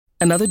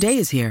Another day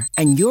is here,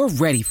 and you're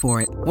ready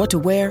for it. What to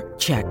wear?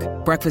 Check.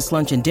 Breakfast,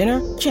 lunch, and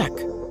dinner? Check.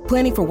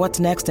 Planning for what's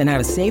next and how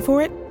to save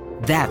for it?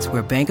 That's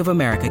where Bank of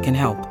America can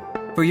help.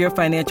 For your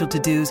financial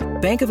to-dos,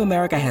 Bank of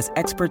America has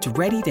experts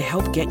ready to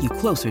help get you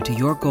closer to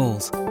your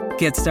goals.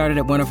 Get started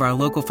at one of our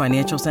local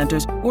financial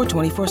centers or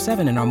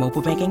 24/7 in our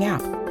mobile banking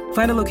app.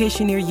 Find a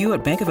location near you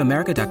at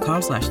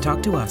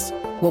bankofamerica.com/talktous.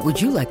 What would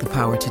you like the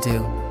power to do?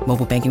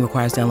 Mobile banking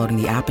requires downloading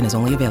the app and is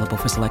only available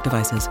for select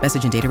devices.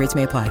 Message and data rates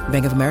may apply.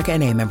 Bank of America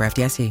N.A., member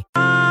FDIC.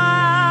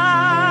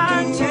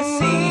 To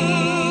see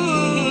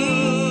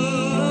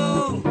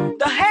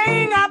the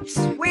hang-ups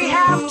we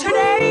have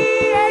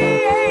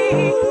today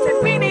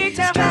that we need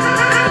to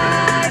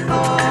fight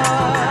for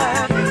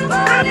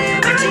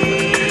liberty.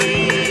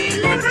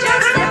 Let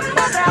yourself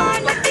us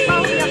on the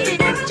feet.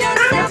 Let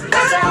yourself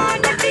us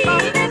on the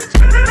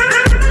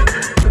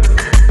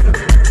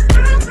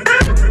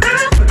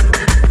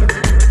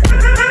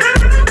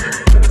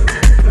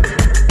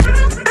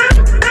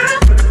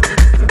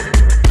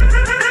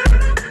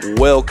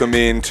Welcome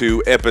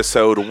into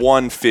episode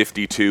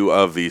 152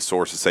 of the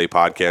Sources Say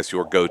podcast,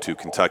 your go-to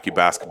Kentucky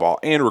basketball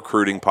and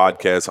recruiting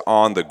podcast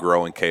on the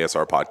growing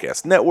KSR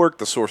Podcast Network.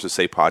 The Sources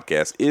Say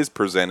podcast is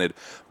presented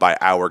by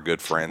our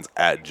good friends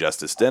at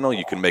Justice Dental.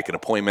 You can make an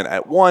appointment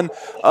at one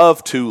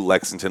of two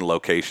Lexington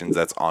locations.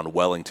 That's on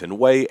Wellington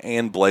Way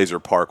and Blazer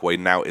Parkway.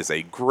 Now is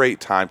a great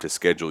time to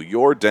schedule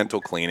your dental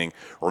cleaning.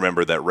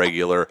 Remember that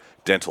regular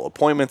dental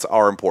appointments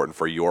are important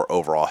for your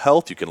overall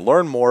health. You can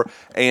learn more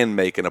and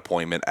make an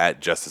appointment at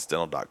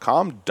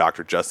justicedental.com.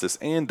 Dr. Justice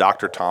and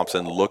Dr.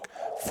 Thompson look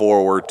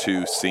forward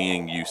to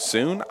seeing you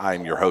soon.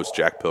 I'm your host,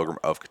 Jack Pilgrim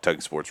of Kentucky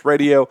Sports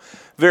Radio.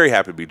 Very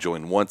happy to be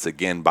joined once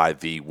again by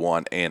the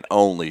one and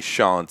only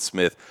Sean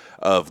Smith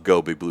of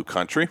Go Big Blue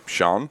Country.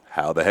 Sean,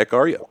 how the heck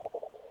are you?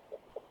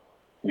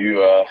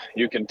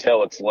 You can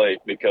tell it's late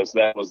because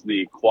that was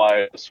the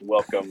quietest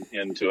welcome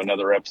into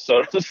another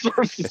episode of the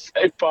Sources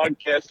Say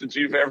podcast that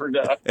you've ever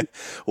done.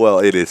 Well,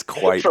 it is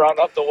quite... Trying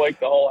not to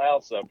wake the whole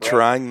house up, right?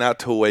 Trying not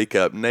to wake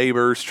up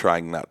neighbors,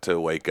 trying not to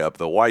wake up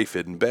the wife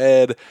in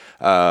bed.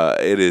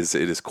 It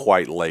is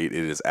quite late.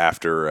 It is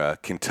after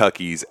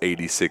Kentucky's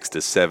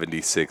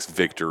 86-76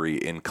 victory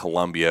in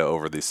Columbia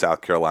over the South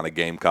Carolina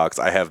Gamecocks.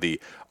 I have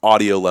the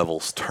audio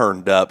levels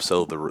turned up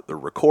so the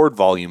record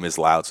volume is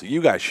loud, so you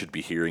guys should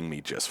be hearing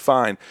me just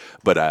fine,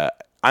 but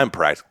I'm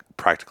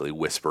practically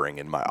whispering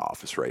in my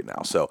office right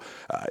now. So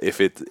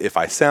if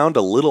I sound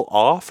a little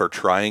off or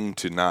trying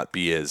to not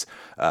be as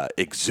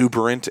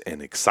exuberant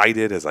and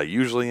excited as I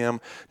usually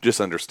am,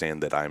 just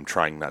understand that I'm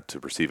trying not to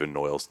receive a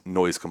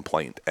noise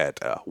complaint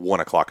at 1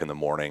 o'clock in the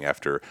morning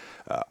after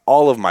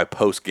all of my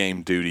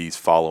post-game duties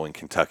following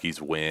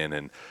Kentucky's win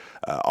and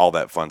all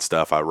that fun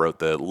stuff. I wrote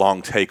the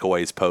long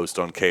takeaways post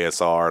on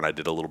KSR, and I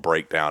did a little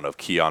breakdown of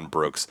Keon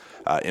Brooks'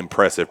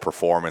 impressive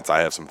performance.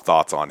 I have some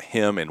thoughts on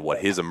him and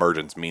what his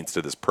emergence means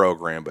to this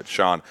program. But,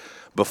 Sean,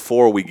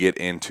 before we get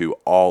into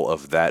all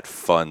of that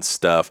fun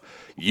stuff,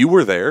 you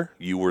were there.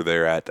 You were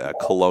there at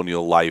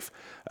Colonial Life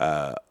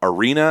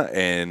Arena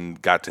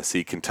and got to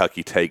see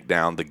Kentucky take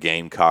down the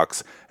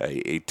Gamecocks,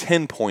 a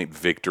 10-point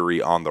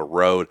victory on the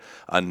road,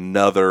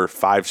 another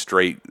 5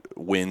 straight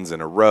wins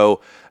in a row,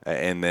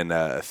 and then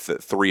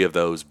 3 of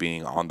those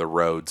being on the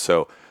road.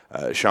 So,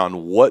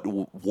 Sean,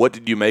 what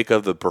did you make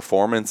of the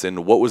performance,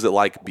 and what was it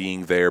like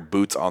being there,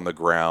 boots on the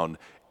ground,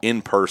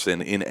 in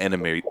person, in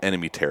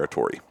enemy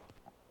territory?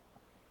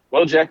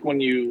 Well, Jack, when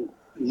you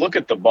look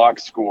at the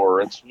box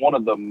score, it's one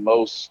of the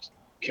most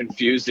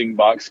confusing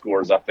box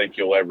scores I think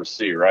you'll ever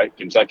see, right?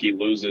 Kentucky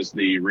loses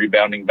the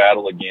rebounding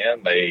battle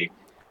again. They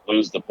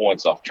lose the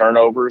points off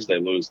turnovers. They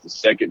lose the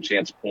second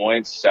chance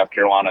points. South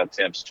Carolina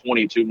attempts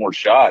 22 more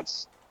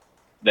shots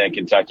than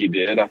Kentucky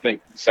did. I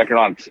think South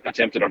Carolina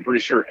attempted, I'm pretty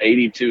sure,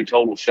 82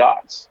 total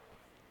shots,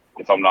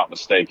 if I'm not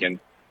mistaken.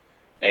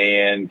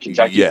 And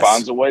Kentucky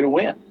finds a way to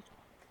win.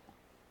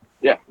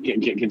 Yeah,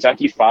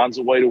 Kentucky finds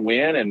a way to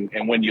win.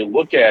 And when you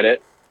look at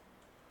it,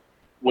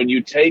 when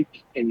you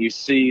take and you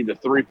see the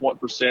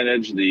 3-point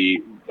percentage,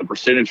 the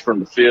percentage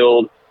from the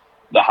field,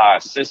 the high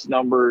assist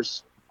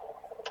numbers,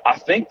 I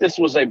think this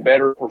was a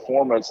better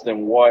performance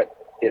than what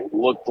it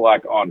looked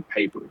like on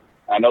paper.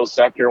 I know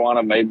South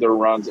Carolina made their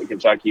runs at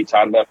Kentucky,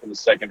 tied it up in the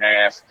second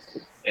half,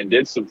 and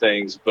did some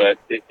things, but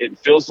it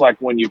feels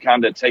like when you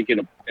kind of take it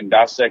and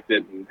dissect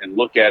it and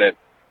look at it,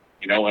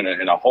 you know, in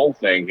a whole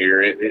thing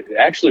here, it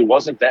actually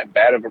wasn't that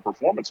bad of a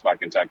performance by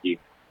Kentucky.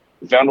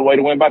 We found a way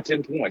to win by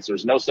 10 points.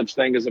 There's no such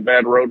thing as a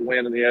bad road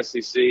win in the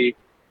SEC.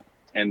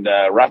 And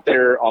right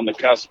there on the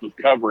cusp of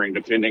covering,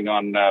 depending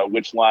on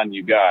which line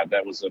you got,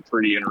 that was a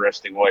pretty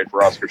interesting way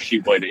for Oscar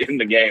Tshiebwe to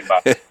end the game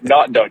by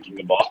not dunking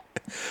the ball.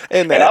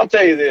 And I'll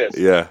tell you this.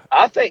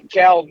 I think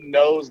Cal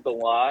knows the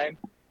line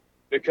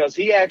because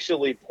he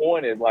actually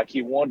pointed like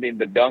he wanted him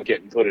to dunk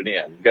it and put it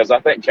in. Because I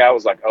think Cal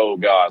was like, oh,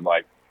 God,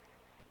 like,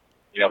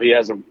 you know, he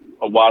has a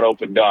wide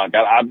open dunk.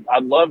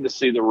 I'd love to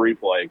see the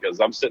replay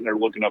because I'm sitting there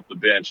looking up the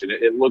bench, and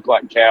it looked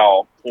like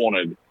Cal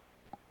pointed.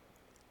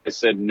 It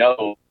said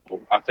no.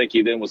 I think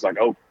he then was like,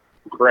 oh,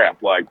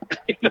 crap. Like,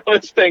 you know,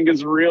 this thing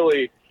is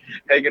really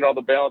hanging on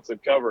the balance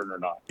and covering or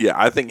not. Yeah,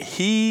 I think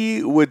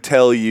he would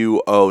tell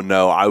you, oh,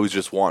 no, I was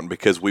just wanting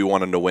because we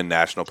want him to win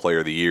National Player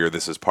of the Year.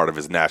 This is part of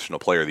his National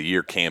Player of the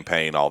Year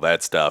campaign, all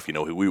that stuff. You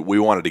know, we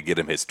wanted to get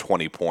him his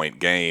 20-point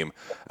game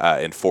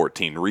and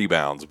 14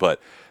 rebounds.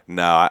 But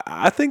no,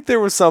 I think there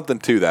was something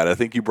to that. I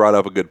think you brought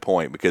up a good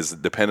point because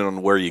depending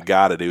on where you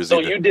got it, it was. So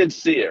you did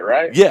see it,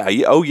 right? Yeah.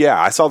 Oh,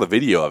 yeah. I saw the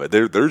video of it.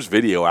 There's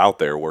video out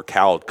there where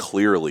Cal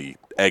clearly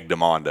egged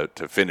him on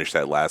to finish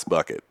that last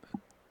bucket.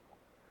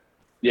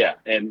 Yeah,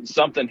 and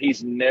something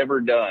he's never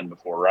done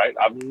before, right?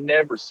 I've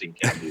never seen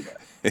Cal do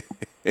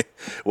that.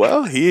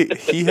 Well, he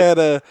had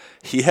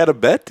a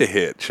bet to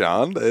hit,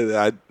 Sean.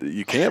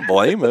 You can't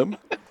blame him.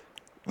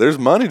 There's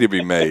money to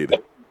be made.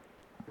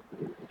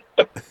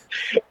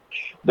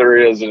 There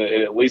is, and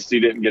at least he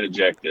didn't get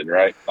ejected,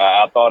 right?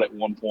 I thought at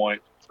one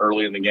point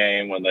early in the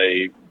game when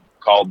they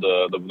called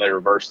they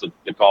reversed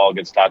the call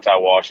against Ty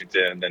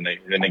Washington, then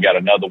they got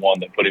another one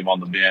that put him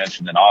on the bench,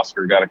 and then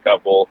Oscar got a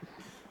couple.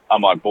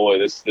 I'm like, boy,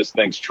 this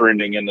thing's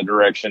trending in the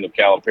direction of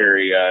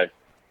Calipari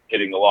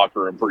hitting the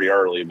locker room pretty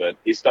early, but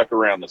he stuck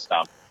around this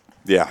time.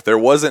 Yeah, there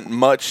wasn't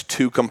much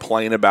to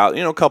complain about.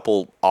 You know, a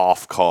couple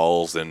off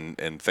calls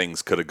and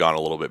things could have gone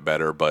a little bit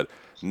better, but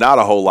not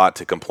a whole lot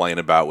to complain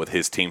about with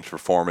his team's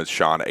performance.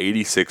 Sean,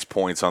 86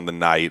 points on the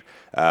night.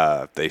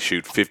 They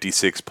shoot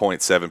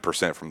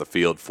 56.7% from the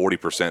field,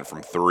 40%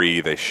 from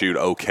three. They shoot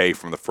okay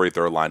from the free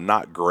throw line,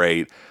 not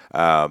great.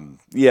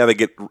 Yeah, they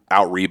get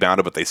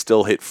out-rebounded, but they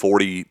still hit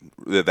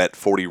that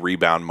 40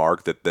 rebound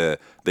mark that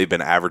they've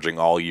been averaging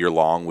all year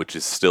long, which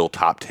is still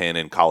top 10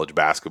 in college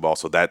basketball.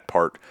 So that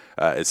part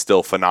is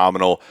still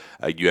phenomenal.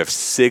 You have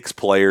 6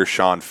 players,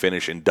 Sean,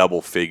 finish in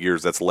double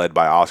figures. That's led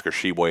by Oscar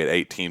Tshiebwe at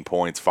 18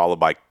 points, followed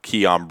by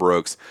Keon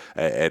Brooks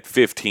at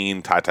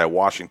 15, Ty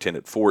Washington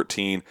at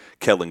 14,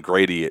 Kellen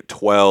Grady at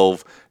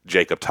 12,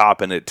 Jacob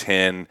Toppin at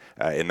 10,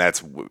 and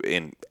that's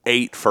in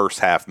 8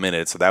 first-half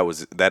minutes. So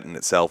that in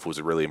itself was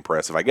really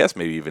impressive. I guess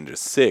maybe even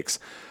just 6.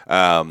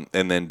 And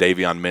then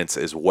Davion Mintz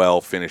as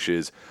well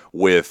finishes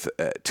with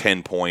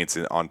 10 points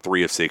on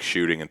 3 of 6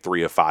 shooting and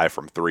 3 of 5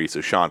 from 3.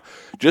 So, Sean,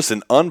 just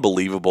an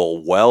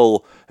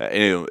unbelievable,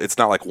 it's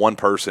not like one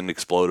person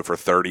exploded for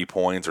 30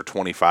 points or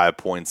 25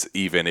 points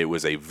even. It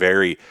was a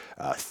very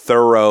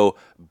thorough,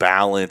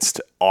 balanced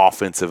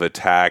offensive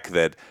attack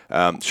that,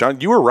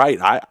 Sean, you were right.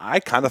 I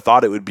kind of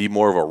thought it would be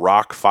more of a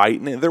rock fight,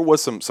 and there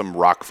was some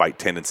rock fight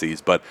tendencies,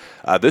 but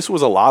this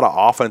was a lot of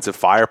offensive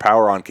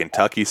firepower on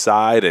Kentucky's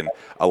side and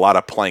a lot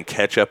of playing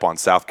catch-up on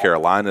South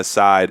Carolina's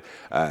side.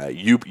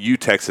 You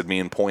texted me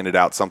and pointed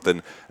out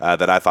something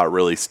that I thought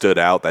really stood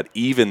out, that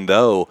even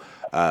though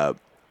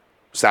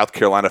South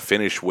Carolina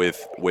finished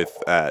with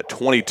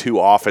 22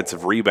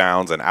 offensive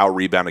rebounds and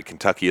out-rebounded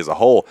Kentucky as a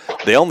whole,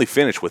 they only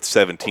finished with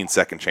 17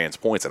 second-chance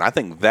points. And I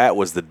think that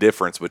was the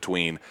difference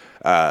between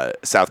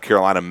South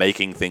Carolina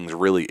making things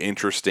really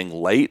interesting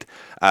late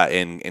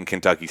and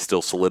Kentucky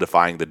still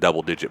solidifying the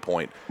double-digit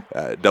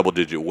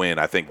win.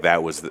 I think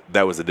that was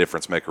the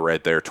difference maker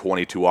right there.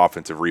 22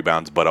 offensive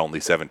rebounds, but only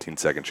 17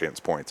 second-chance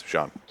points.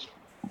 Sean?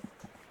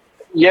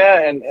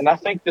 Yeah, and I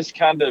think this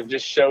kind of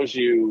just shows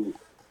you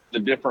the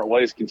different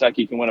ways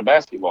Kentucky can win a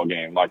basketball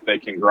game. Like, they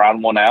can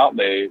grind one out.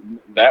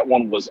 That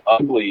one was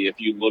ugly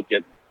if you look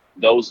at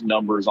those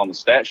numbers on the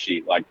stat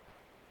sheet. Like,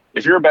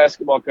 if you're a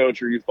basketball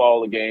coach or you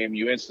follow the game,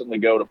 you instantly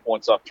go to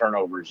points off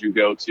turnovers. You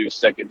go to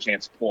second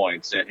chance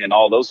points and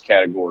all those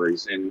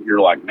categories. And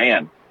you're like,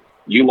 man,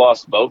 you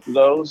lost both of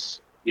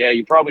those. Yeah,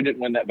 you probably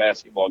didn't win that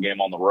basketball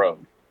game on the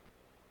road.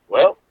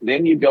 Well,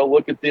 then you go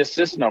look at the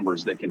assist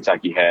numbers that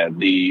Kentucky had,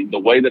 the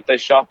way that they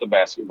shot the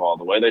basketball,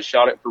 the way they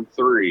shot it from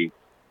three.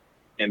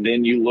 And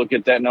then you look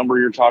at that number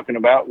you're talking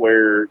about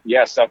where,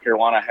 yes, South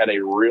Carolina had a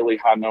really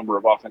high number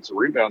of offensive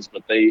rebounds,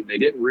 but they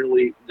didn't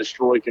really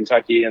destroy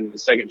Kentucky in the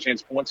second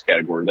chance points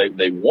category.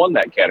 They won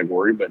that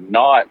category, but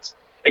not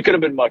 – it could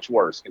have been much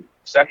worse.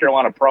 South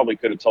Carolina probably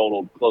could have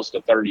totaled close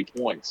to 30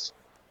 points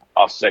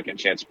off second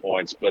chance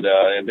points. But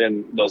and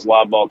then those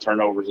live ball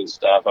turnovers and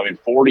stuff. I mean,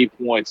 40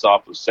 points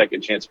off of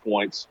second chance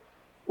points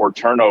or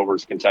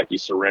turnovers Kentucky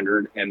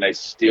surrendered, and they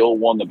still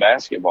won the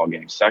basketball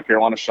game. South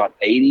Carolina shot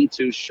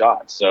 82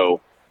 shots.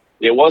 So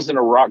it wasn't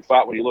a rock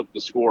fight when you look at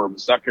the score,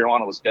 but South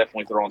Carolina was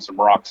definitely throwing some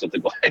rocks at the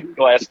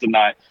glass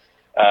tonight,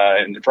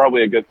 and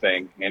probably a good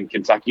thing. And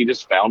Kentucky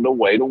just found a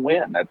way to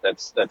win.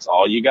 That's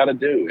all you got to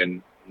do.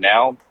 And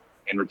now,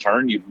 in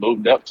return, you've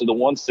moved up to the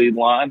 1 seed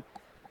line.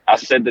 I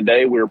said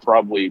today we were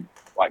probably,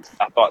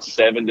 I thought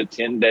 7 to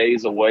 10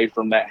 days away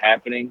from that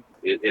happening.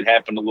 It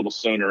happened a little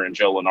sooner in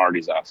Joe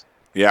Lunardi's eyes.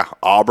 Yeah,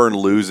 Auburn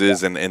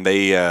loses, and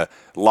they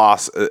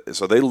lost.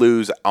 So they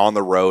lose on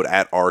the road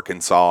at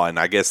Arkansas, and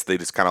I guess they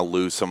just kind of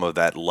lose some of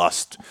that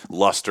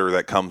luster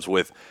that comes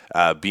with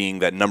being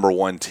that number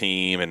one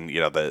team, and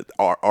the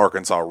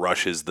Arkansas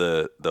rushes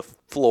the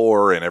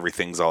floor, and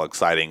everything's all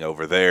exciting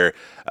over there.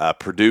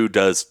 Purdue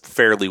does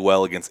fairly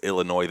well against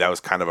Illinois. That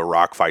was kind of a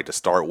rock fight to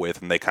start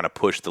with, and they kind of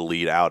pushed the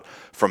lead out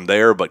from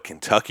there. But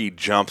Kentucky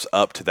jumps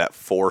up to that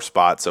 4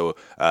 spot. So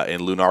in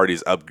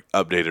Lunardi's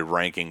updated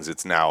rankings,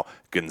 it's now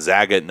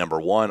Gonzaga at number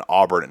 1,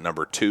 Auburn at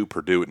number 2,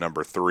 Purdue at number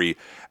number 3,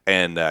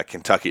 and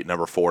Kentucky at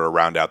number 4 to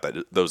round out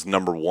those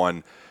number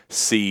 1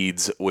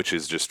 seeds, which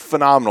is just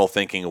phenomenal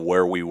thinking of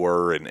where we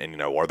were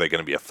and are they going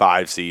to be a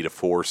 5 seed, a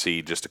 4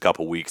 seed just a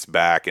couple weeks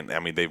back? And I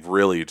mean, they've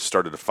really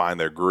started to find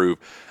their groove.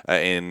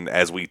 And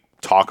as we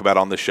talk about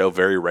on the show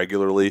very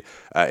regularly,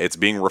 it's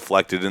being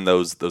reflected in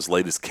those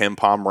latest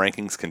KenPom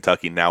rankings.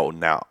 Kentucky now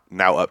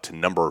up to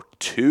number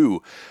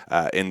 2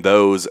 in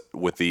those,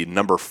 with the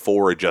number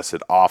 4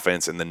 adjusted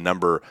offense and the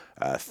number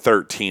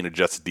 13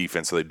 adjusted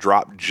defense. So they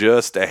dropped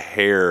just a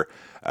hair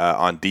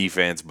on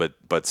defense,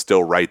 but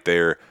still right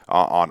there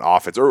on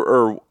offense.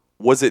 Or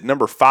was it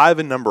number 5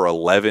 and number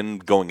 11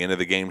 going into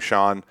the game,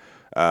 Sean?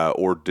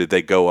 Or did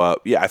they go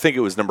up? Yeah, I think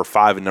it was number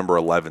 5 and number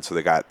 11. So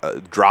they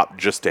got dropped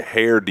just a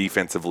hair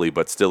defensively,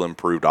 but still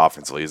improved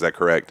offensively. Is that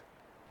correct?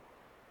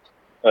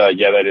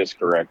 Yeah, that is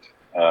correct.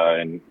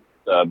 And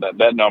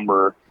that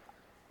number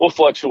will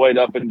fluctuate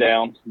up and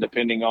down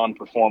depending on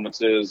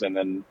performances and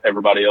then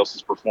everybody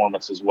else's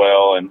performance as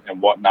well,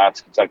 and what nights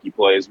Kentucky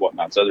plays, what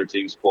nights other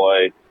teams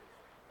play.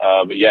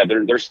 But yeah,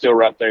 they're still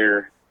right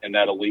there in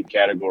that elite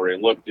category.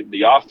 And look,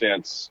 the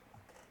offense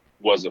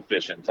was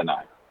efficient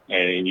tonight,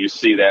 and you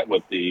see that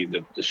with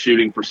the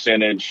shooting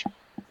percentage,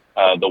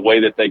 the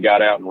way that they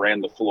got out and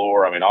ran the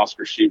floor. I mean,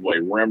 Oscar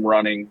Tshiebwe rim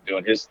running,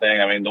 doing his thing.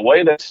 I mean, the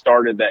way that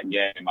started that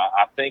game,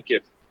 I think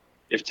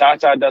if Ty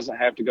doesn't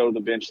have to go to the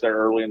bench there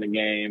early in the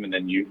game, and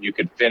then you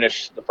could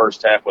finish the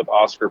first half with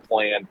Oscar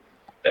playing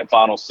that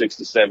final 6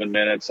 to 7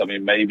 minutes, I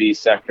mean, maybe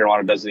South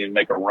Carolina doesn't even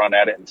make a run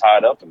at it and tie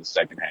it up in the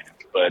second half.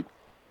 But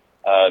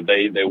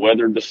they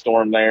weathered the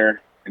storm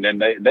there, and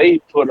then they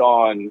put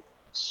on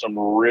some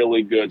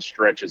really good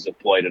stretches of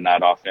play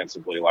tonight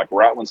offensively. Like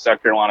right when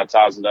South Carolina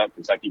ties it up,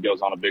 Kentucky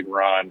goes on a big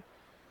run,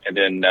 and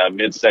then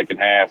late second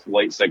half,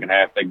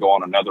 they go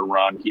on another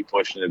run, keep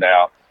pushing it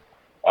out.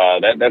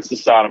 That's the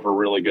sign of a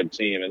really good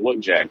team. And look,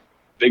 Jack,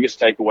 biggest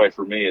takeaway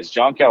for me is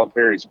John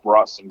Calipari's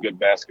brought some good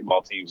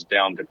basketball teams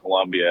down to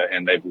Columbia,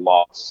 and they've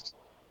lost.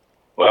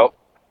 Well,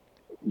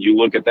 you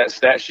look at that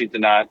stat sheet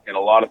tonight, and a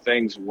lot of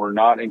things were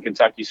not in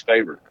Kentucky's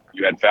favor.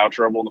 You had foul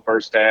trouble in the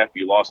first half.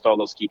 You lost all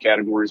those key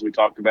categories we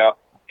talked about,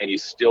 and you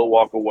still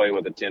walk away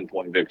with a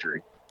 10-point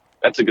victory.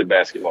 That's a good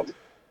basketball team.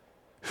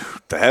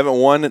 They haven't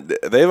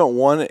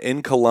won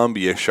in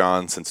Columbia,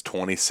 Sean, since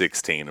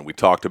 2016, and we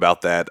talked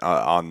about that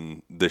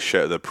on the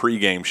show, the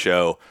pregame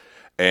show,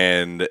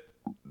 and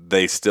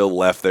they still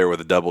left there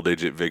with a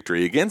double-digit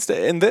victory against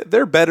it. And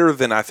they're better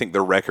than I think the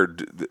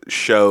record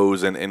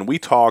shows. And we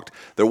talked,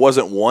 there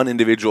wasn't one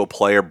individual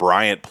player.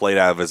 Bryant played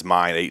out of his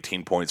mind,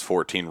 18 points,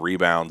 14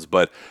 rebounds.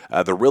 But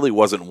there really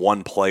wasn't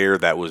one player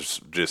that was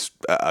just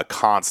a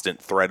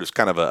constant threat. It was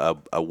kind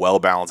of a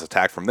well-balanced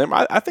attack from them.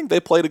 I think they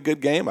played a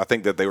good game. I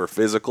think that they were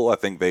physical. I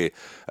think they,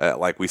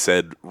 like we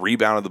said,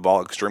 rebounded the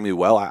ball extremely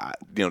well.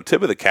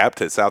 Tip of the cap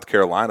to South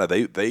Carolina.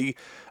 They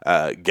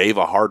gave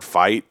a hard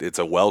fight. It's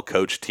a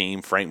well-coached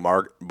team. Frank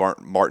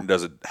Martin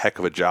does a heck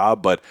of a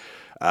job, but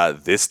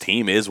this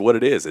team is what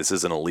it is. This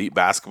is an elite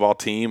basketball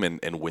team,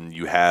 and when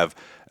you have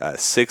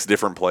 6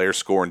 different players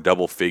scoring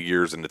double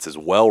figures, and it's as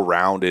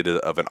well-rounded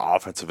of an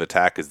offensive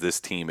attack as this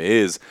team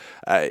is,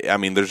 I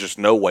mean, there's just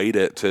no way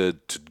to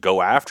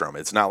go after them.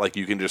 It's not like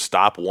you can just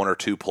stop 1 or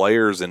 2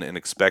 players and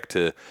expect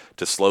to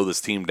slow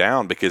this team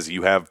down, because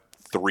you have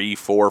 3,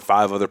 4,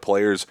 5 other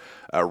players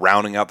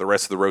rounding out the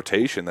rest of the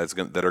rotation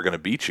that are going to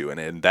beat you,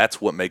 and that's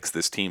what makes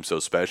this team so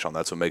special, and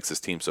that's what makes this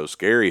team so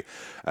scary.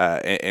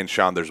 And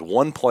Sean, there's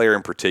one player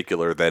in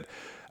particular that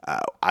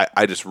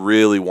I just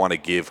really want to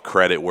give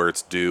credit where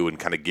it's due and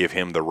kind of give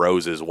him the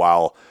roses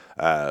while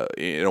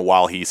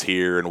he's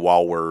here and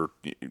while we're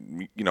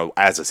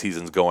as the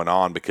season's going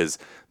on, because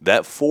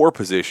that 4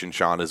 position,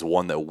 Sean, is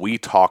one that we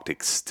talked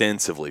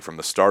extensively from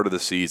the start of the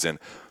season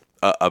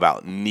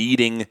about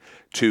needing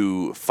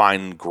to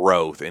find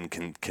growth and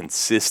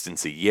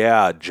consistency.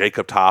 Yeah,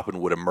 Jacob Toppin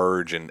would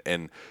emerge and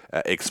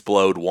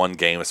explode one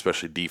game,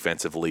 especially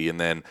defensively, and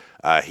then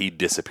he'd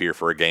disappear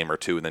for a game or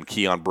two, and then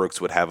Keon Brooks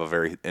would have a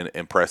very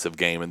impressive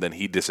game, and then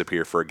he'd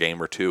disappear for a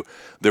game or two.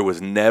 There was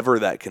never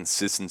that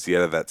consistency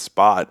out of that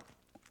spot.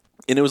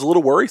 And it was a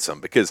little worrisome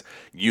because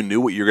you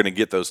knew what you're going to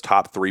get those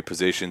top 3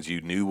 positions.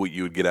 You knew what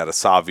you would get out of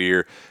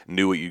Xavier,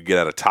 knew what you'd get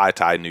out of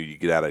Ty, knew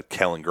you'd get out of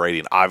Kellen Grady,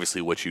 and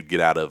obviously what you'd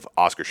get out of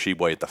Oscar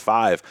Tshiebwe at the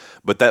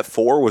 5. But that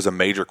 4 was a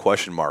major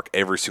question mark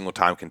every single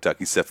time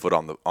Kentucky set foot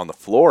on the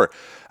floor.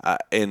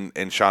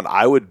 And Sean,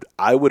 I would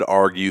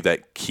argue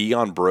that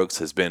Keon Brooks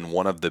has been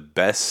one of the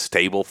best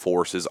stable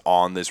forces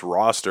on this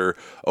roster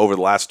over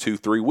the last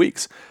 2-3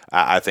 weeks.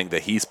 I think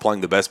that he's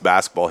playing the best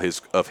basketball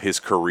of his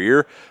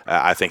career.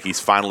 I think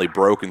he's finally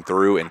broken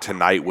through, and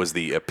tonight was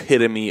the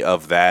epitome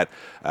of that.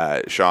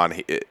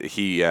 Sean,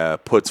 he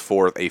puts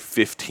forth a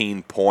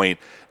 15-point,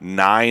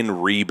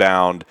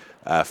 9-rebound,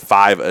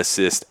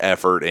 5-assist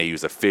effort, and he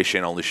was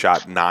efficient. Only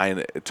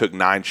took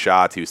 9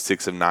 shots. He was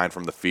 6 of 9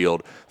 from the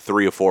field,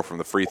 3 of 4 from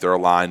the free throw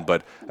line,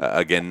 but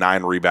again,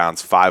 9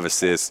 rebounds, 5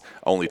 assists,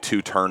 only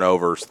 2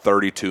 turnovers,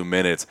 32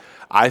 minutes.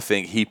 I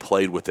think he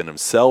played within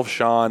himself,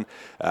 Sean.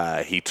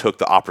 He took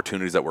the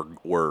opportunities that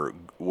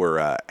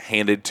were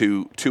handed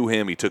to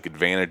him. He took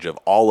advantage of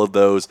all of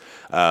those.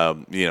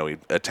 He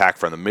attacked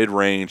from the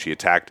mid-range. He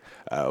attacked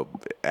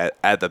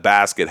at the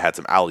basket, had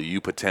some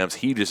alley-oop attempts.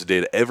 He just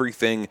did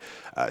everything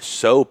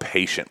so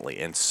patiently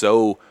and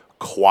so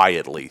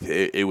quietly.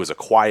 It was a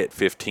quiet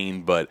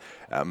 15, but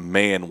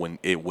man, when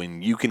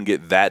you can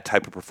get that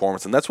type of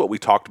performance, and that's what we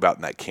talked about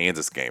in that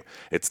Kansas game.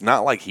 It's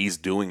not like he's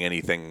doing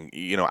anything,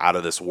 out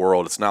of this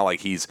world. It's not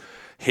like he's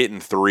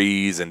hitting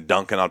threes and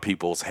dunking on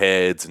people's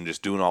heads and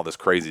just doing all this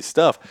crazy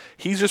stuff.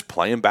 He's just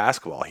playing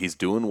basketball. He's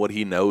doing what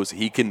he knows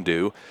he can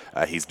do.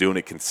 He's doing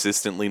it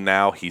consistently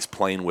now. He's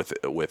playing with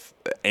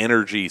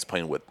energy. He's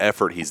playing with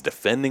effort. He's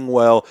defending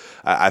well.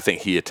 I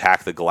think he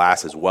attacked the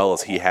glass as well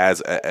as he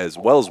has, as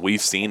well as we've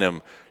seen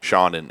him,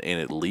 Sean, in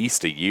at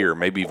least a year,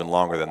 maybe even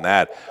longer than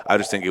that. I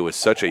just think it was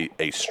such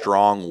a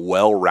strong,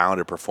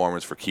 well-rounded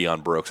performance for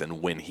Keion Brooks.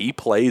 And when he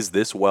plays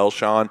this well,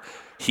 Sean,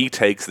 he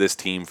takes this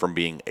team from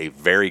being a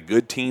very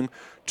good team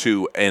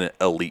to an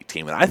elite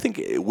team. And I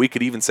think we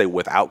could even say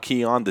without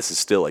Keion, this is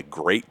still a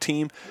great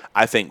team.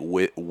 I think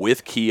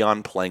with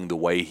Keion playing the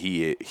way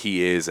he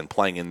is and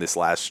playing in this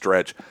last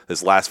stretch,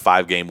 this last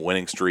 5-game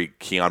winning streak,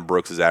 Keion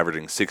Brooks is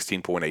averaging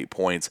 16.8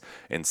 points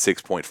and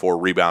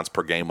 6.4 rebounds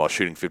per game while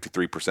shooting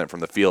 53%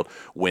 from the field.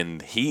 When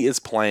he is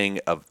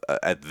playing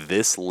at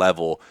this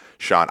level,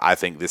 Sean, I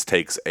think this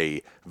takes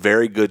a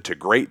very good to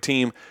great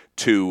team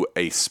to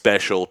a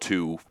special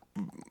to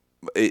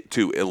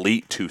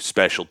elite to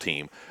special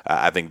team.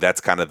 I think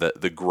that's kind of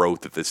the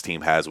growth that this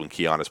team has when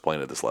Keion is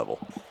playing at this level.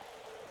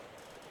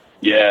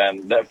 Yeah,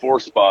 and that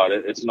 4th spot,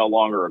 it's no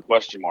longer a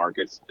question mark.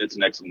 It's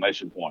an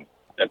exclamation point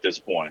at this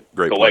point.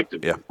 Great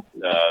collectively. Point.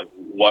 Yeah.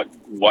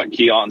 What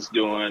Keion's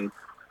doing,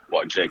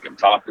 what Jacob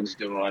Toppin's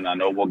doing. I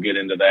know we'll get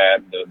into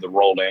that. The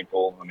rolled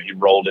ankle. I mean, he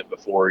rolled it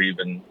before he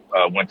even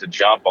went to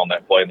jump on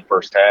that play in the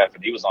first half,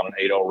 and he was on an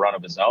 8-0 run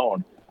of his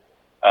own.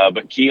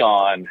 But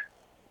Keion,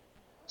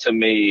 to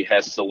me,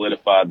 has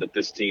solidified that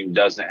this team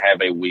doesn't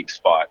have a weak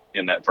spot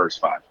in that first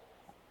 5.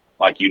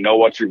 Like,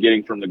 what you're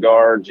getting from the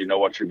guards,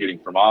 what you're getting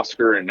from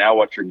Oscar, and now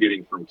what you're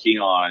getting from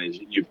Keion is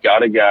you've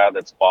got a guy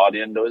that's bought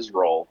into his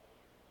role.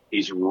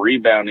 He's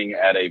rebounding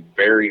at a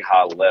very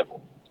high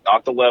level.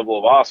 Not the level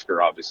of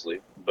Oscar, obviously,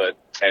 but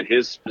at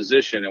his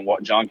position and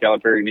what John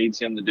Calipari needs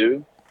him to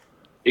do,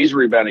 he's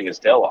rebounding his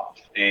tail off.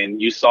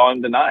 And you saw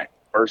him tonight.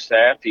 First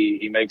half,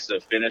 he makes a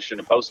finish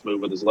and a post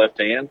move with his left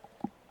hand.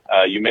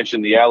 You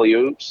mentioned the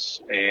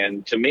alley-oops,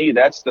 and to me,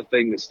 that's the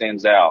thing that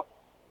stands out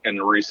in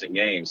the recent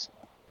games.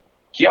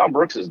 Keion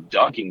Brooks is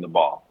dunking the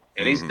ball,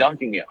 and he's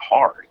dunking it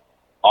hard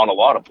on a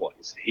lot of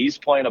plays. He's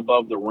playing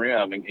above the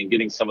rim and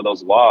getting some of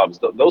those lobs.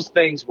 Those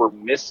things were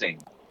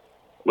missing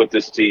with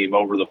this team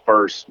over the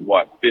first,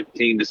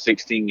 15 to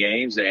 16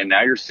 games, and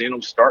now you're seeing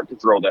them start to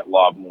throw that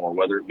lob more,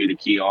 whether it be to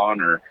Keion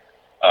or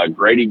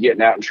Grady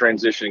getting out in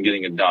transition and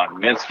getting a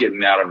dunk, Mintz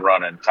getting out and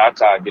running,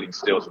 Ty getting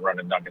steals and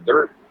running and dunking.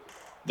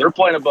 They're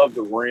playing above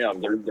the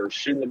rim. They're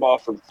shooting the ball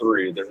from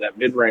 3. That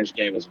mid-range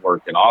game is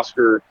working.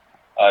 Oscar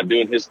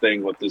doing his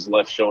thing with his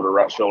left shoulder,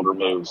 right shoulder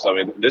moves. I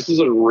mean, this is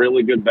a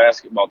really good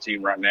basketball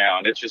team right now,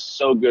 and it's just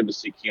so good to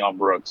see Keion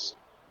Brooks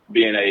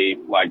being a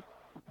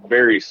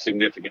very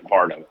significant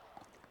part of it.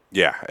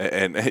 Yeah,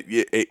 and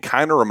it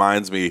kind of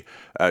reminds me,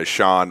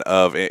 Sean,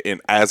 of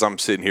as I'm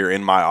sitting here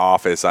in my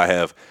office, I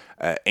have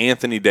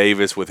Anthony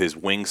Davis with his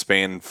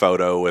wingspan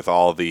photo with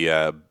all the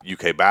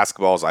UK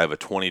basketballs. I have a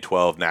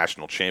 2012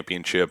 national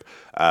championship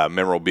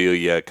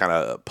memorabilia kind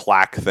of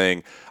plaque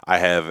thing. I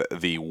have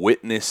the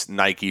Witness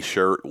Nike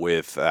shirt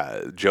with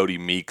Jody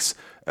Meeks'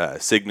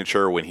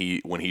 signature when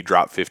he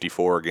dropped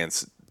 54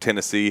 against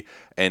Tennessee,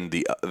 and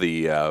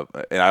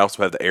and I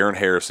also have the Aaron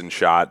Harrison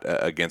shot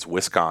against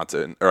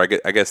Wisconsin, or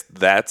I guess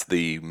that's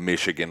the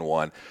Michigan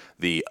one.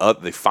 The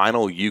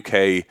final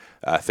UK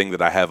thing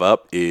that I have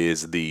up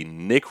is the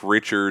Nick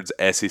Richards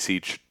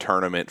SEC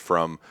tournament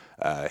from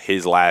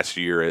his last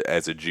year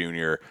as a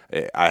junior.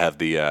 I have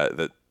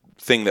the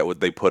thing that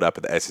they put up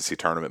at the SEC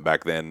tournament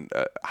back then,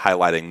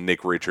 highlighting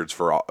Nick Richards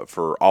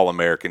for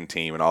All-American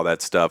team and all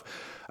that stuff.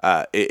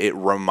 It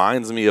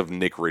reminds me of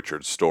Nick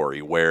Richards'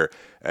 story where,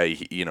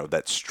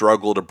 that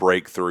struggle to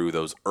break through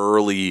those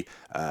early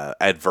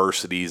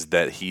adversities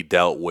that he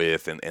dealt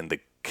with and the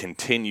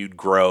continued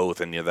growth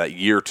and that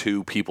year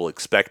 2 people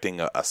expecting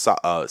a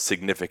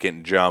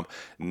significant jump,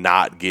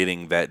 not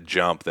getting that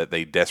jump that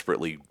they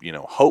desperately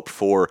hoped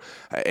for,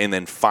 and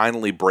then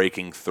finally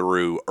breaking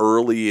through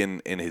early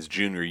in his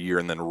junior year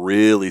and then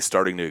really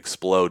starting to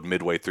explode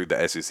midway through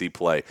the SEC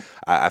play.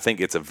 I think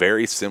it's a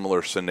very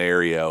similar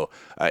scenario,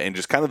 and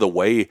just kind of the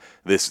way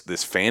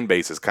this fan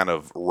base has kind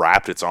of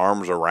wrapped its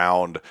arms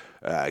around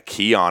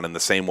Keon in the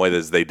same way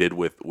as they did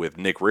with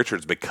Nick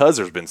Richards, because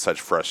there's been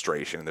such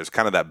frustration. There's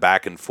kind of that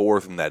back and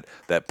forth and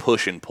that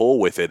push and pull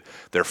with it.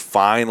 They're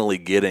finally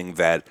getting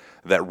that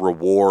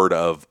reward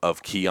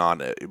of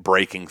Keon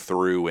breaking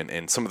through,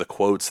 and some of the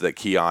quotes that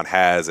Keon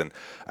has. And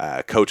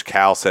Coach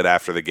Cal said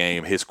after the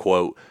game, his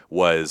quote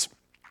was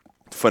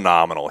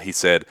phenomenal. He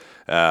said,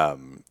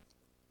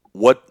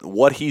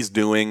 what he's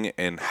doing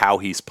and how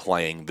he's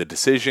playing, the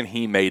decision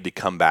he made to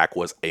come back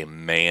was a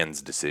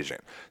man's decision.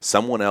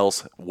 Someone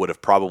else would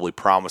have probably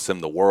promised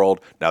him the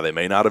world. Now, they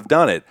may not have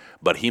done it,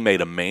 but he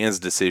made a man's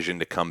decision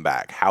to come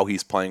back. How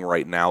he's playing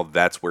right now,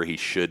 that's where he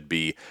should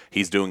be.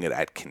 He's doing it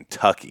at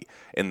Kentucky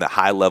in the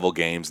high-level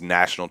games,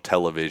 national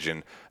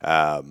television.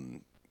 That's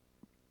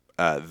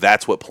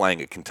what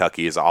playing at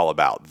Kentucky is all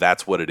about.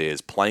 That's what it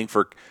is. Playing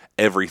for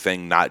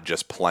everything, not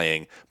just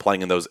playing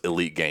in those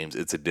elite games.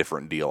 It's a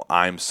different deal.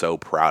 I'm so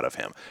proud of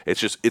him.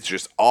 It's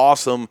just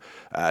awesome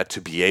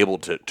to be able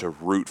to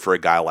root for a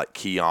guy like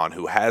Keon,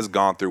 who has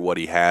gone through what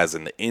he has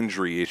and the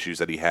injury issues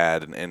that he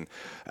had, and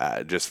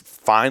just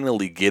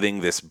finally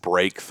getting this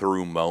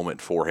breakthrough moment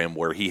for him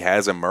where he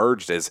has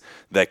emerged as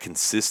that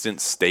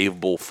consistent,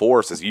 stable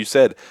force. As you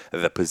said,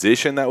 the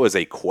position that was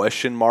a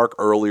question mark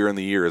earlier in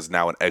the year is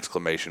now an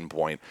exclamation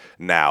point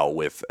now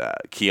with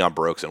Keon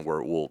Brooks, and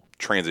we'll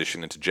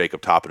transition into Jacob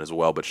Toppin as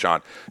well. But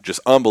Sean, just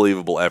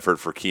unbelievable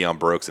effort for Keon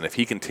Brooks, and if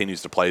he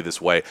continues to play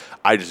this way,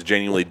 I just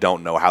genuinely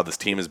don't know how this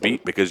team is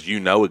beat, because you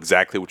know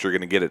exactly what you're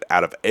going to get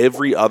out of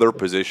every other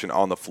position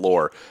on the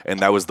floor, and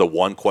that was the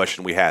one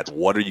question we had.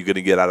 What are you going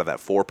to get out of that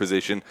 4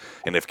 position?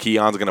 And if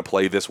Keon's going to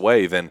play this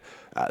way, then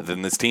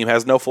this team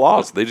has no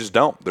flaws. They just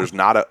don't. There's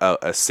not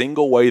a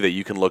single way that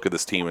you can look at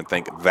this team and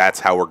think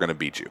that's how we're going to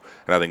beat you.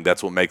 And I think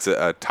that's what makes it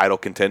a title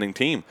contending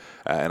team.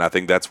 And I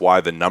think that's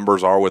why the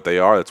numbers are what they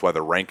are. That's why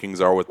the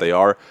rankings are what they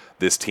are.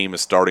 This team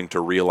is starting to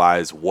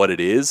realize what it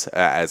is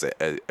as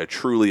a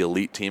truly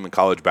elite team in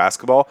college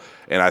basketball.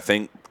 And I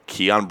think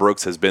Keon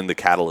Brooks has been the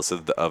catalyst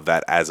of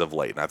that as of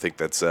late. And I think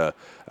that's a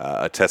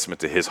testament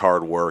to his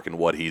hard work and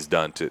what he's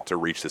done to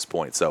reach this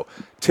point. So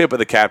tip of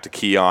the cap to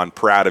Keon.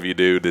 Proud of you,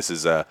 dude. This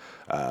is a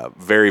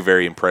very,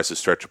 very impressive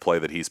stretch of play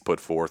that he's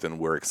put forth, and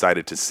we're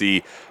excited to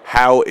see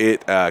how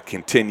it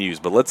continues.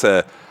 But let's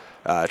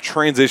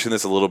transition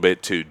this a little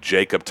bit to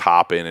Jacob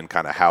Toppin and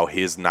kind of how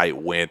his night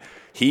went.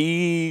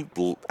 He,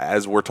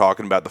 as we're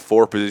talking about the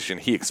 4 position,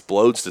 he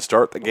explodes to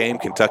start the game.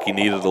 Kentucky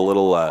needed a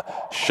little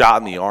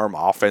shot in the arm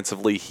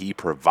offensively. He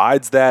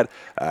provides that.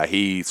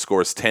 He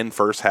scores 10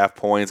 first-half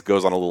points,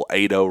 goes on a little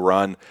 8-0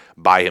 run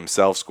by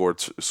himself,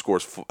 scores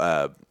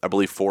I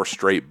believe 4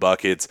 straight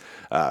buckets,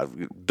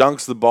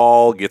 dunks the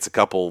ball, gets a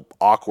couple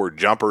awkward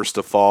jumpers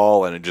to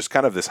fall, and just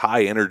kind of this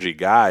high-energy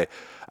guy,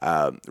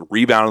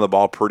 rebounding the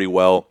ball pretty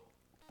well.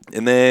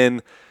 And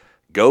then,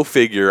 go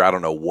figure, I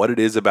don't know what it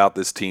is about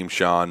this team,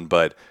 Sean,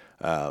 but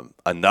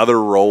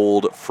another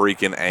rolled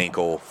freaking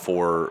ankle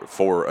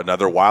for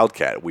another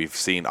Wildcat. We've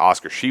seen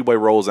Oscar Tshiebwe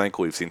roll his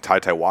ankle. We've seen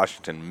Ty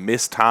Washington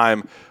miss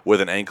time with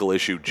an ankle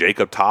issue.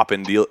 Jacob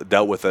Toppin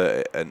dealt with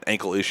an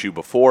ankle issue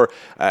before.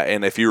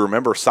 And if you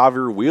remember,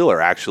 Xavier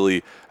Wheeler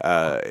actually,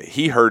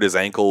 he hurt his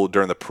ankle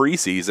during the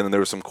preseason, and there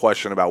was some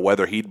question about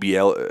whether he'd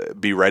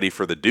be ready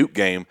for the Duke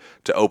game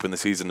to open the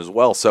season as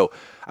well. So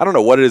I don't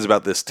know what it is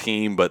about this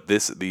team, but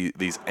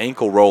these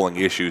ankle rolling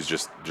issues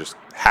just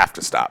have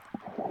to stop.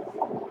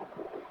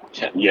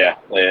 Yeah,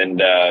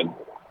 and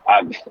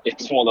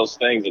it's one of those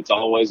things. It's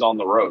always on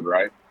the road,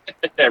 right?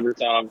 Every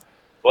time.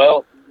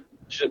 Well,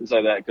 shouldn't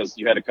say that, because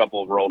you had a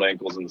couple of rolled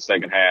ankles in the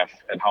second half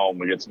at home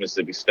against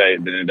Mississippi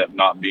State that ended up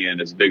not being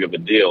as big of a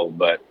deal.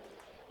 But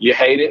you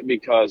hate it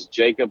because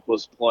Jacob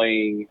was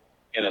playing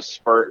in a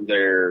spurt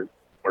there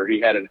where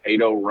he had an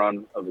 8-0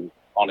 run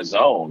on his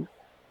own.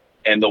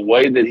 And the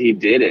way that he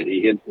did it,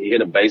 he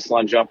hit a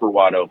baseline jumper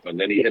wide open.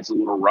 Then he hits a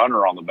little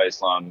runner on the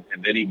baseline,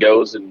 and then he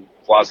goes and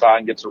flies high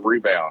and gets a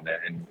rebound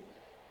and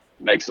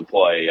makes a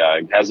play,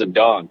 has a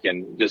dunk,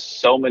 and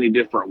just so many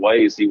different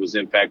ways he was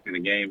impacting the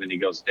game. And he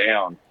goes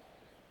down.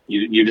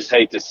 You just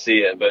hate to see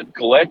it. But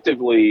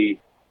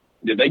collectively,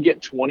 did they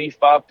get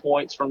 25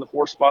 points from the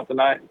 4 spot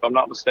tonight, if I'm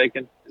not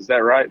mistaken? Is that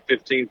right?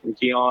 15 from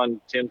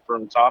Keon, 10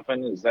 from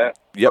Toppin. Is that?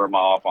 Yep. Or am I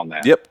off on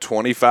that? Yep,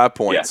 25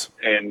 points.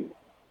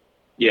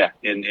 Yeah,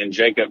 and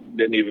Jacob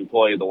didn't even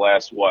play the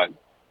last,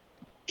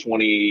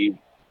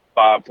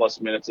 25-plus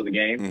minutes of the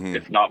game,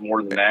 if not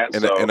more than that.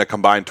 And a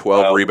combined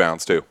 12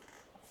 rebounds, too.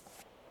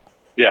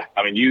 Yeah,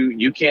 I mean,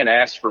 you can't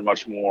ask for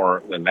much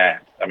more than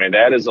that. I mean,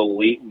 that is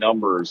elite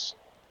numbers.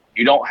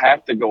 You don't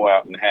have to go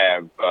out and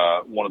have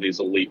one of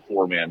these elite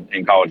 4 men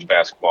in college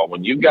basketball.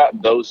 When you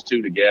got those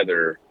 2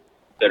 together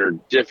that are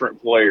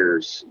different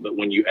players, but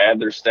when you add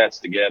their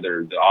stats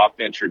together, the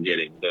offense you're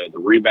getting, the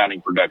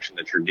rebounding production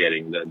that you're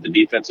getting, the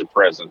defensive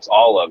presence,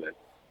 all of it,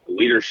 the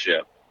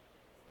leadership,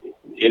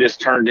 it has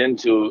turned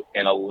into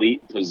an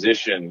elite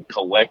position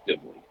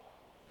collectively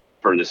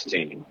for this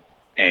team.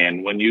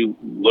 And when you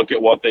look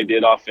at what they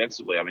did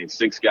offensively, I mean,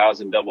 6 guys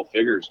in double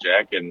figures,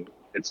 Jack, and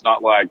it's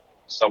not like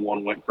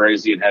someone went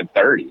crazy and had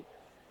 30.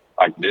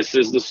 Like, this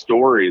is the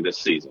story this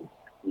season.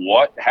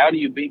 How do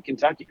you beat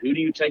Kentucky? Who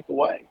do you take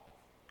away?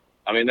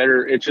 I mean,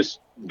 it's just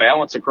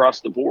balance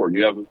across the board.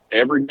 You have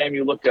every game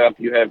you look up,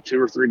 you have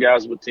 2 or 3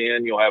 guys with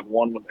 10. You'll have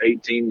one with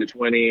 18 to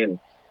 20 and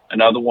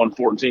another one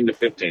 14 to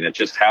 15. It's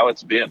just how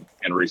it's been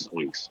in recent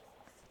weeks.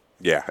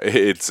 Yeah,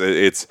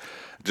 it's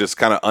just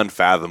kind of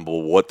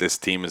unfathomable what this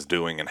team is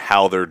doing and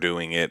how they're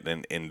doing it,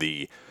 and in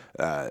the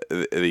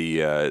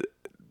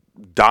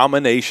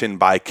domination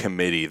by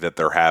committee that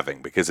they're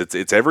having, because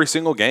it's every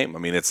single game. I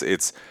mean,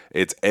 it's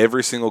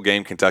every single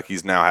game.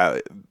 Kentucky's now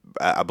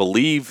I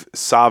believe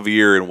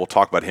Xavier, and we'll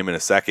talk about him in a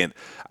second.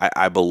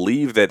 I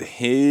believe that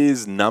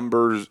his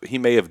numbers, he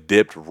may have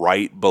dipped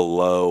right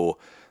below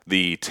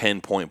the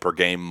 10-point per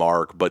game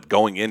mark, but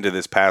going into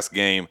this past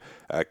game,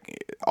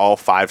 all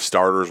 5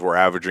 starters were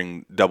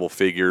averaging double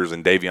figures,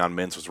 and Davion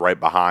Mintz was right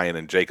behind,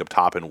 and Jacob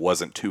Toppin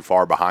wasn't too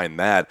far behind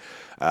that.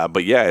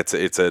 But yeah,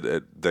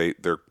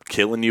 they're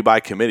killing you by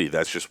committee.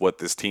 That's just what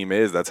this team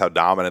is. That's how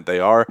dominant they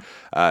are.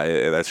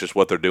 That's just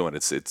what they're doing.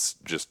 It's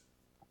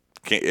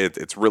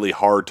really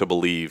hard to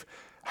believe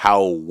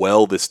how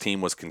well this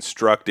team was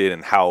constructed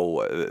and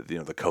how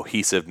the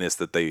cohesiveness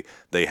that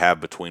they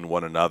have between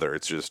one another.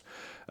 It's just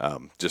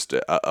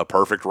a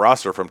perfect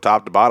roster from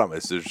top to bottom.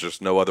 There's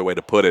just no other way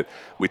to put it.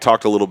 We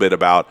talked a little bit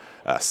about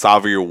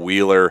Xavier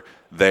Wheeler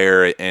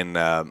there, and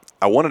I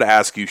wanted to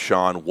ask you,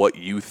 Sean, what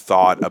you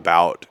thought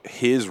about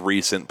his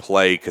recent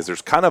play, because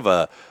there's kind of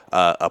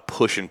a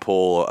push and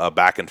pull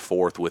back and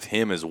forth with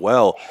him as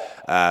well.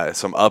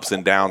 Some ups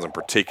and downs. In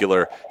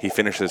particular, he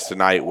finishes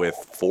tonight with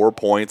 4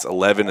 points,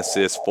 11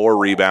 assists, 4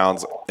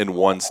 rebounds, and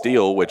 1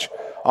 steal, which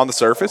on the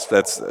surface,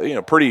 that's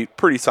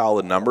pretty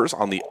solid numbers.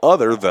 On the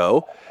other,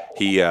 though,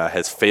 he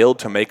has failed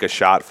to make a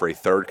shot for a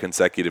 3rd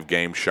consecutive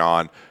game,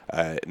 Sean.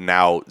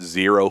 Now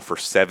 0 for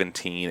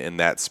 17 in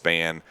that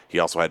span. He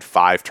also had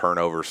 5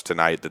 turnovers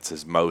tonight. That's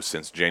his most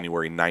since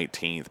January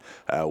 19th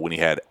when he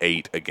had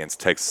 8 against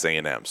Texas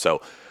A&M.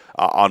 So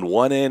on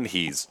one end,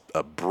 he's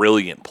a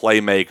brilliant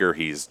playmaker.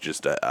 He's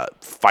just a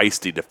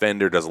feisty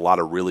defender, does a lot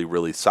of really,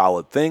 really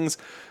solid things.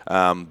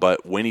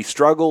 But when he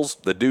struggles,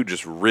 the dude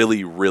just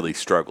really, really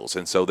struggles.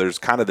 And so there's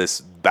kind of this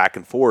back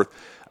and forth.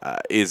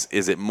 Is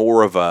it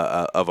more of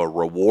a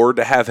reward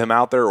to have him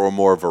out there, or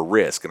more of a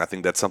risk? And I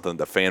think that's something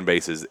the fan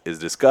base is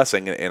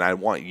discussing. And I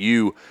want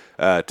you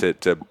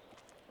to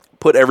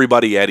put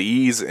everybody at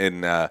ease.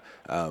 And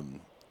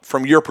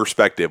from your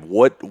perspective,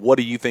 what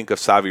do you think of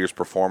Xavier's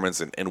performance,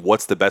 and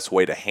what's the best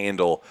way to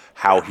handle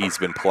how he's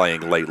been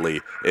playing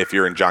lately if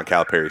you're in John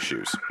Calipari's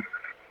shoes?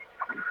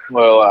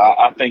 Well,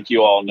 I think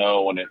you all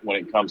know when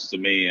it comes to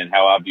me and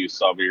how I view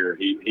Xavier,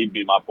 he'd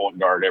be my point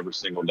guard every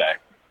single day,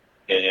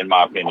 in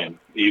my opinion,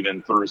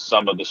 even through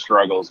some of the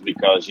struggles,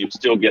 because you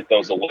still get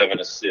those 11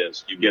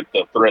 assists. You get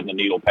the thread the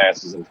needle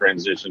passes in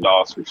transition to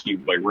Oscar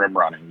Tshiebwe rim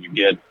running. You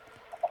get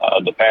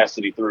the pass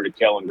that he threw to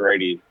Kellen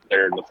Grady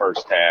there in the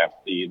first half,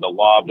 the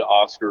lob to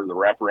Oscar, the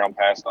wraparound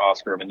pass to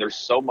Oscar. I mean, there's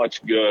so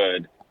much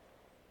good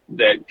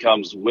that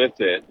comes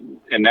with it.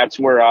 And that's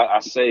where I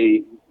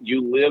say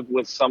you live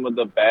with some of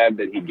the bad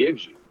that he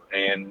gives you.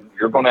 And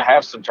you're going to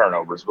have some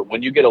turnovers. But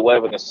when you get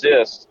 11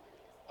 assists,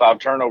 5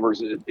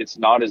 turnovers, it's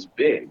not as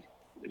big.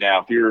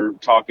 Now, if you're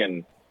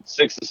talking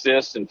 6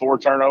 assists and 4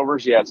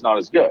 turnovers, yeah, it's not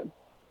as good.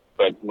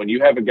 But when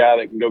you have a guy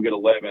that can go get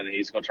 11 and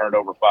he's going to turn it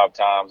over 5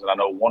 times, and I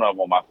know one of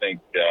them, I think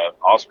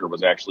Oscar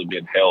was actually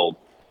being held,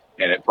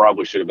 and it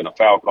probably should have been a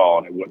foul call,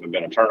 and it wouldn't have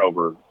been a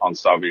turnover on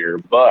Xavier.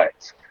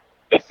 But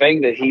the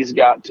thing that he's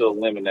got to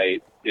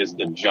eliminate is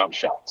the jump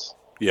shots.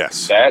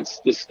 Yes. That's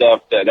the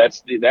stuff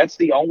that's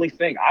the only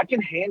thing. I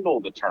can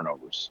handle the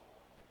turnovers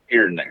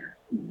here and there,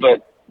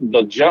 but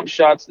the jump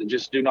shots that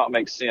just do not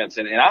make sense.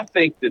 And I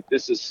think that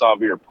this is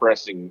Xavier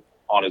pressing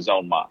on his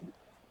own mind.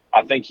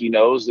 I think he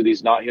knows that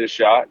he's not hit a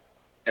shot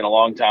in a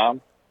long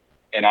time.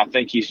 And I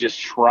think he's just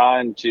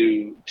trying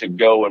to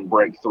go and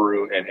break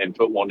through and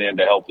put one in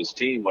to help his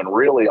team, when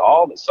really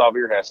all that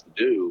Xavier has to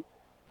do,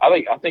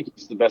 I think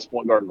he's the best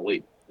point guard in the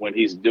league when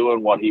he's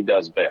doing what he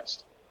does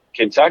best.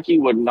 Kentucky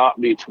would not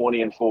be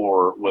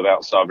 20-4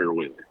 without Xavier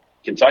Wheeler.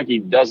 Kentucky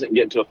doesn't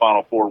get to a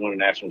Final Four and win a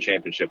national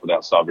championship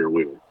without Xavier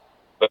Wheeler.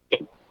 But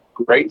the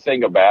great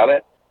thing about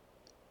it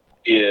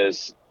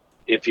is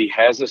if he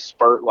has a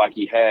spurt like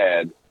he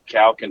had,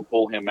 Cal can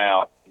pull him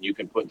out. You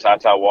can put Ty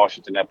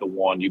Washington at the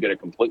 1. You get a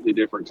completely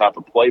different type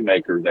of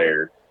playmaker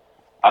there.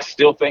 I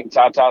still think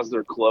Ty's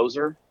their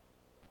closer,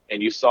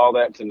 and you saw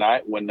that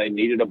tonight when they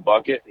needed a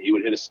bucket. He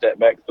would hit a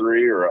step-back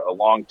 3 or a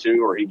long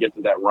 2, or he'd get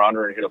to that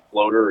runner and hit a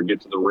floater or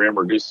get to the rim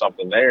or do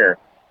something there.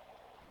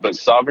 But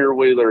Xavier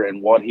Wheeler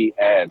and what he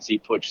adds, he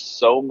puts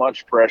so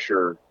much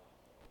pressure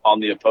on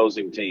the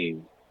opposing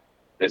team.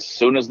 As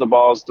soon as the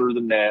ball's through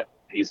the net,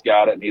 he's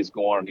got it and he's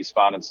going and he's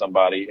finding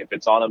somebody. If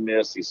it's on a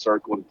miss, he's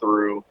circling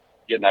through,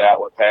 getting that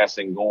outlet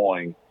passing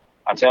going.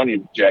 I'm telling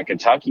you, Jack,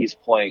 Kentucky's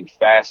playing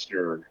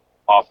faster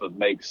off of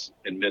makes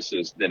and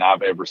misses than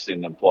I've ever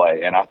seen them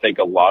play. And I think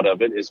a lot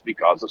of it is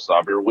because of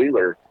Xavier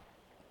Wheeler.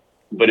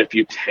 But if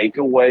you take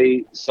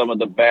away some of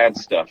the bad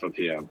stuff of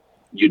him,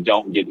 you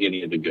don't get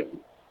any of the good.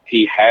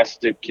 He has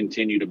to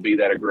continue to be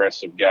that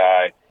aggressive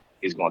guy.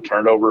 He's going to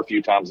turn it over a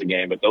few times a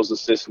game, but those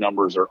assist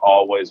numbers are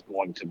always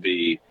going to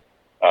be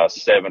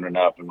 7 and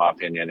up, in my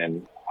opinion.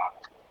 And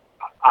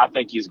I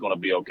think he's going to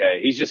be okay.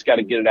 He's just got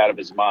to get it out of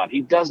his mind.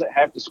 He doesn't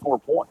have to score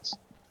points.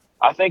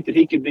 I think that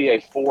he could be a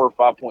 4 or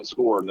 5 point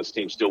scorer and this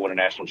team still win a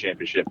national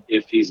championship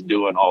if he's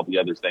doing all the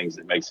other things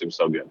that makes him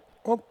so good.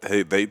 Well,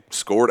 they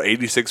scored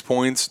 86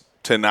 points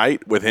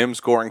tonight with him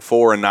scoring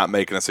 4 and not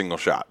making a single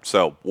shot.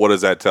 So what does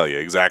that tell you?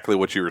 Exactly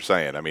what you were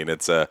saying. I mean,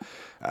 it's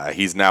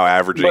he's now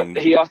averaging.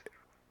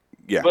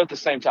 But at the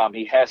same time,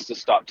 he has to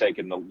stop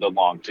taking the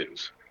long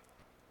twos.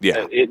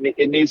 Yeah,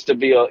 it needs to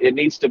be a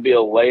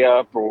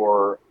layup,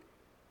 or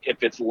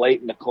if it's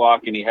late in the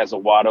clock and he has a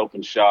wide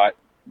open shot,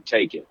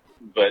 take it.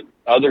 But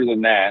other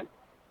than that,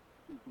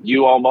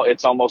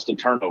 it's almost a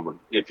turnover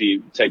if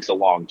he takes a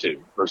long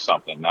two or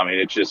something. I mean,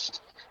 it's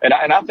just, and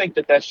I think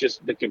that's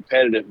just the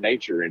competitive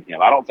nature in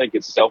him. I don't think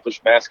it's selfish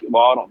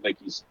basketball. I don't think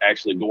he's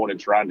actually going and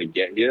trying to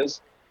get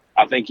his.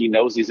 I think he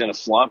knows he's in a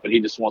slump and he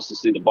just wants to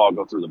see the ball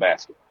go through the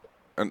basket.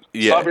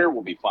 Xavier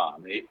will be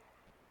fine.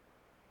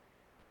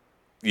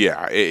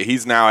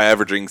 He's now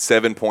averaging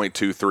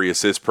 7.23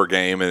 assists per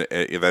game, and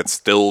that's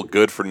still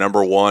good for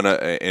number one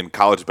in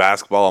college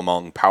basketball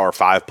among Power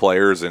 5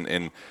 players.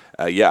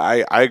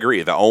 I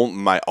agree.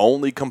 My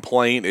only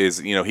complaint is,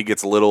 he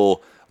gets a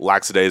little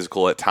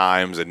lackadaisical at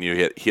times, and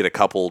you hit a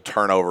couple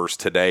turnovers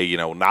today.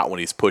 Not when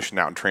he's pushing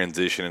out in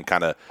transition and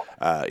kind of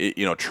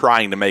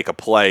trying to make a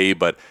play,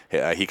 but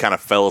he kind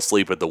of fell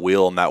asleep at the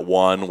wheel in that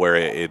one where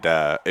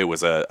it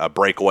was a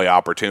breakaway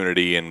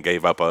opportunity and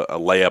gave up a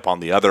layup on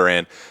the other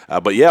end.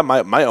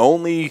 My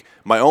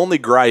only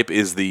gripe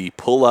is the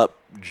pull up,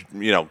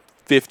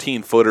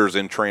 15 footers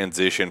in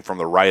transition from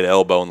the right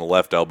elbow and the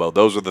left elbow.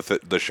 Those are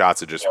the shots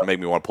that just make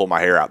me want to pull my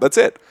hair out. That's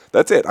it.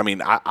 I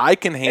mean, I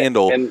can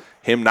handle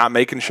him not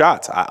making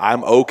shots.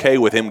 I'm okay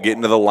with him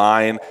getting to the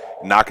line,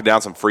 knocking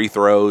down some free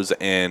throws,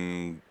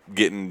 and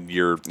getting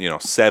your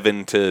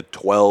 7 to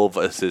 12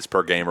 assists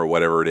per game or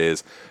whatever it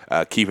is,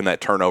 keeping that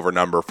turnover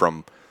number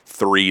from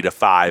 3 to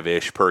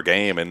 5-ish per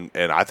game. And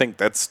I think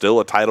that's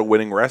still a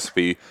title-winning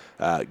recipe,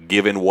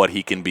 given what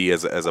he can be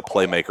as a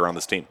playmaker on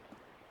this team.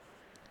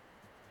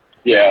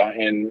 Yeah,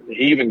 and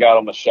he even got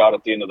him a shot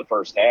at the end of the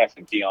first half,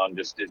 and Keon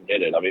just didn't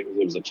hit it. I mean,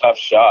 it was a tough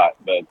shot,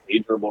 but he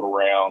dribbled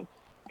around,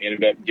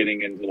 ended up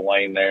getting into the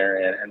lane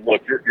there. And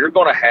look, you're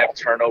going to have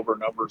turnover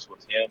numbers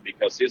with him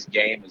because his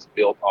game is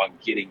built on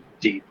getting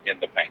deep in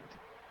the paint.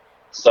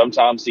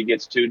 Sometimes he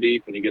gets too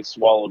deep and he gets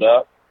swallowed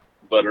up,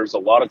 but there's a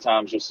lot of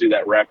times you'll see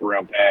that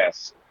wraparound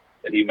pass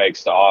that he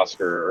makes to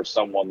Oscar or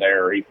someone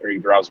there, or he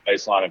drives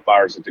baseline and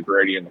fires it to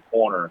Grady in the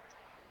corner.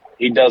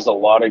 He does a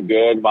lot of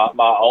good.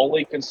 My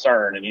only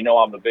concern, and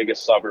I'm the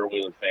biggest Xavier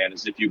Wheeler fan,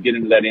 is if you get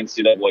into that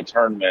NCAA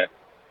tournament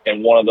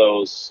and one of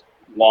those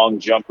long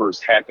jumpers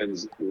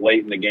happens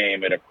late in the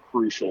game at a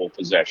crucial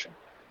possession.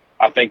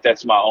 I think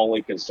that's my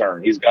only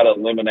concern. He's got to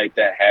eliminate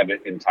that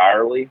habit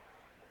entirely.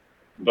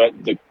 But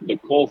the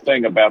cool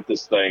thing about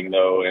this thing,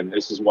 though, and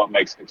this is what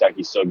makes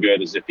Kentucky so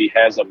good, is if he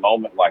has a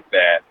moment like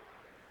that,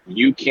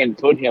 you can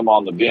put him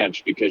on the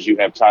bench because you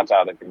have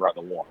Tata that can run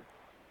the one.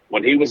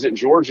 When he was at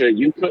Georgia,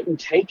 you couldn't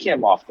take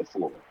him off the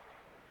floor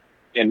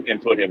and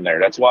put him there.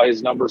 That's why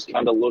his numbers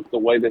kind of looked the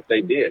way that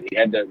they did.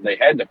 They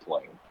had to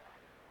play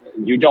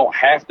him. You don't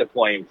have to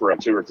play him for a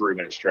 2 or 3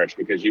 minute stretch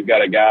because you've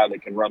got a guy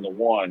that can run the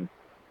one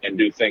and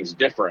do things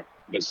different.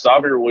 But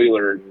Xavier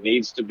Wheeler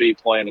needs to be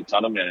playing a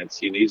ton of minutes.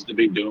 He needs to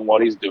be doing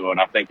what he's doing.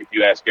 I think if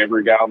you ask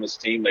every guy on this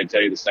team, they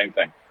tell you the same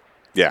thing.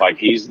 Yeah. Like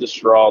he's the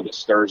straw that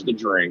stirs the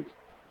drink.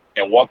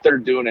 And what they're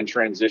doing in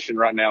transition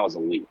right now is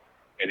elite.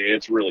 And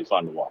it's really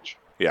fun to watch.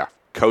 Yeah.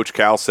 Coach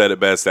Cal said it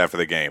best after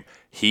the game.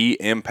 He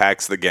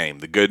impacts the game.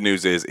 The good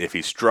news is if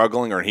he's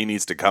struggling or he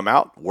needs to come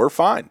out, we're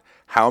fine.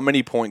 How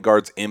many point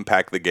guards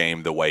impact the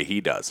game the way he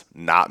does?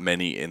 Not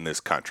many in this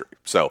country.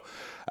 So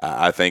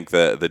I think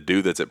the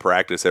dude that's at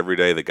practice every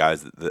day, the guy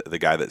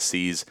that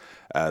sees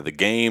the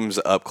games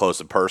up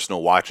close and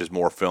personal, watches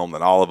more film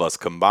than all of us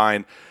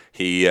combined,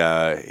 he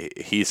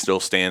still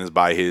stands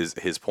by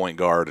his point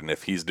guard. And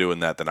if he's doing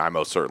that, then I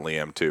most certainly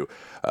am too.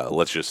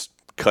 Let's just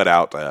cut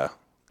out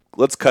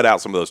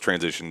some of those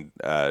transition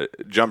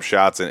jump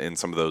shots and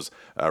some of those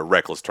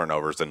reckless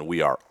turnovers, and we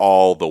are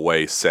all the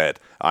way set.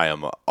 I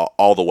am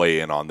all the way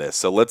in on this.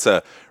 So let's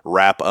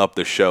wrap up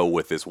the show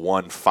with this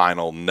one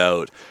final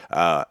note.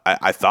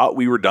 I thought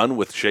we were done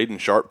with Shaedon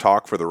Sharpe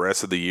talk for the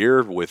rest of the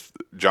year with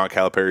John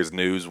Calipari's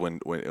news when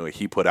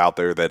he put out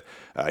there that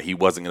he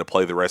wasn't going to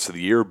play the rest of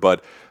the year,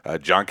 but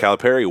John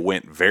Calipari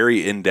went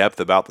very in-depth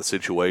about the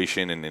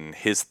situation and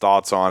his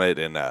thoughts on it,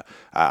 and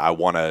I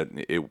want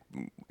to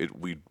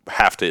we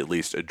have to at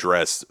least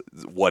address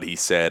what he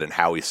said and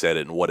how he said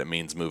it and what it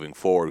means moving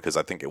forward, because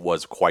I think it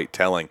was quite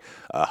telling.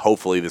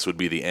 Hopefully this would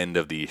be the end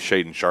of the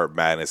Shaedon Sharpe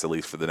madness, at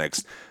least for the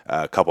next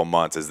couple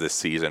months as this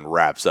season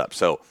wraps up.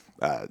 So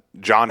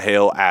John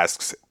Hale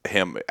asked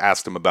him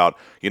about,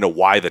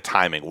 why the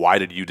timing? Why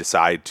did you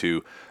decide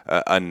to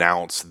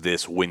announce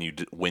this when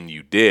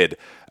you did?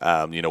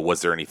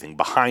 Was there anything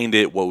behind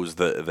it? What was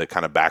the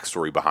kind of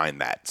backstory behind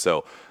that?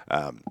 So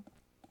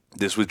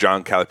This was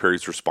John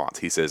Calipari's response.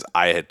 He says,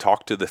 I had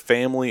talked to the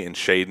family and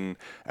Shaden,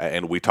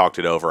 and we talked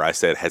it over. I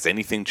said, has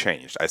anything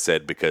changed? I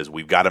said, because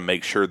we've got to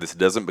make sure this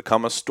doesn't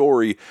become a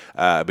story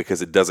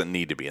because it doesn't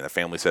need to be. And the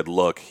family said,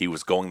 look, he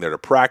was going there to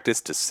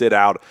practice, to sit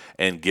out,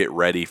 and get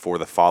ready for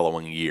the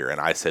following year. And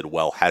I said,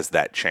 well, has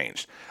that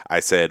changed? I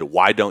said,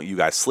 why don't you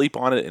guys sleep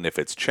on it? And if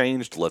it's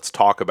changed, let's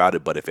talk about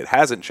it. But if it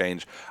hasn't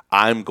changed,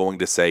 I'm going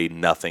to say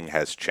nothing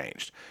has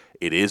changed.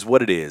 It is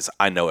what it is.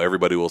 I know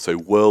everybody will say,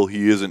 well,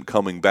 he isn't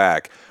coming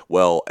back.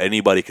 Well,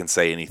 anybody can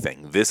say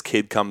anything. This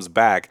kid comes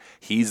back.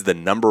 He's the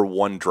number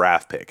one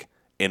draft pick.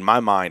 In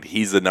my mind,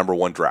 he's the number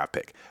one draft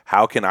pick.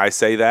 How can I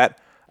say that?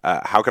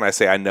 How can I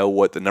say I know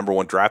what the number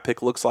one draft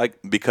pick looks like?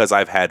 Because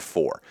I've had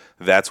 4.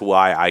 That's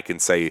why I can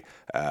say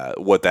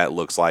what that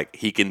looks like.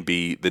 He can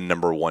be the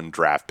number one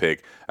draft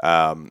pick.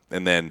 And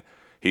then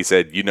he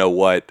said, you know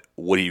what?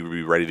 Would he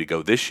be ready to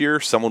go this year?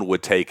 Someone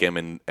would take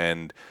him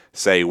and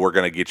say, we're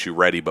going to get you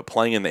ready. But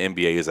playing in the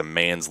NBA is a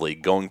man's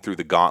league. Going through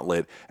the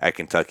gauntlet at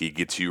Kentucky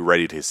gets you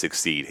ready to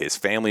succeed. His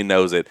family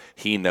knows it.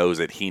 He knows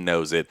it. He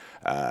knows it.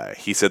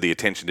 He said the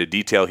attention to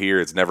detail here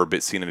has never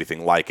been seen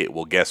anything like it.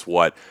 Well, guess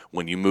what?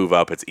 When you move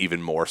up, it's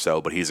even more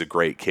so. But he's a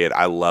great kid.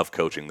 I love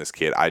coaching this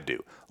kid. I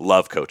do.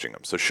 Love coaching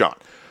him. So, Sean,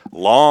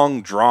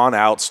 long,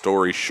 drawn-out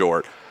story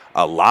short,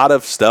 a lot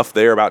of stuff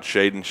there about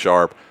Shaden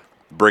Sharp,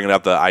 bringing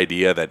up the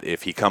idea that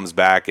if he comes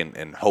back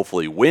and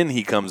hopefully when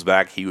he comes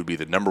back, he would be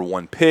the number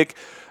one pick.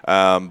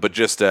 But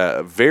just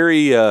a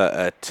very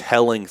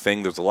telling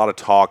thing. There's a lot of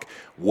talk.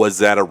 Was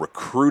that a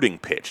recruiting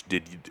pitch?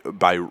 Did you,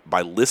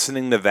 by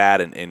listening to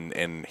that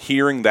and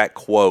hearing that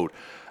quote,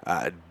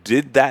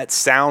 did that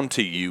sound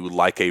to you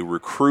like a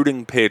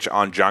recruiting pitch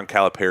on John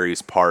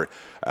Calipari's part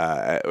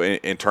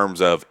in terms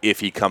of if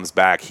he comes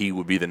back, he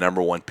would be the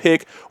number one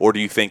pick? Or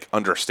do you think,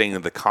 understanding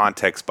the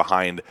context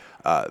behind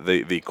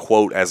the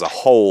quote as a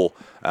whole,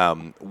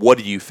 what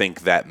do you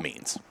think that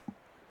means?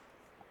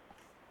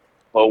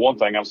 Well, one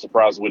thing, I'm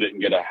surprised we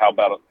didn't get a how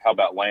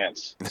about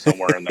Lance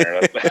somewhere in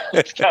there.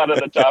 That's kind of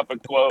the type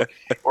of quote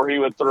where he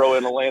would throw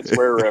in a Lance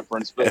Ware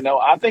reference. But no,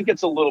 I think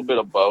it's a little bit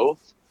of both.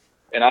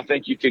 And I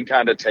think you can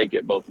kind of take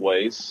it both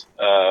ways.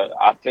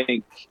 I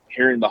think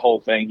hearing the whole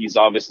thing, he's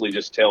obviously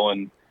just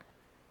telling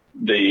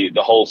the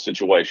whole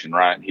situation,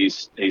 right?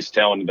 He's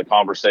telling the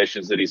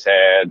conversations that he's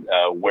had,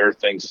 where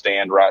things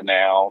stand right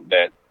now,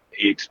 that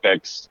he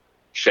expects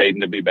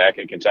Shaden to be back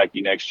at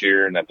Kentucky next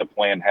year and that the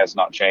plan has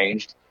not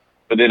changed.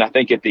 But then I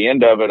think at the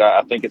end of it,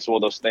 I think it's one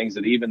of those things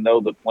that even though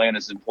the plan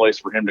is in place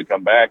for him to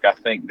come back, I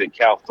think that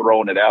Cal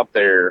throwing it out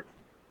there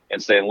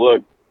and saying,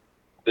 look,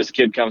 this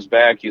kid comes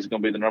back, he's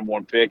going to be the number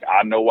one pick.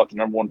 I know what the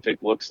number one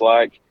pick looks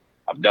like.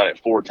 I've done it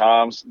 4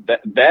 times.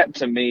 That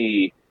to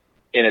me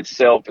in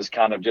itself is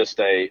kind of just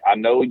I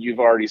know you've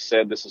already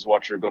said this is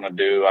what you're going to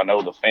do. I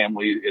know the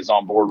family is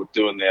on board with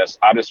doing this.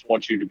 I just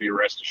want you to be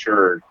rest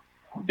assured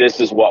this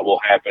is what will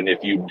happen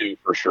if you do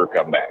for sure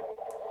come back.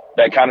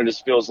 That kind of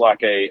just feels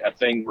like a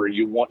thing where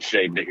you want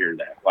Shaden to hear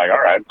that. Like,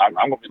 all right, I'm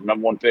going to be the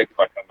number one pick if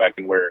I come back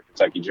and wear a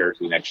Kentucky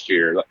jersey next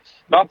year.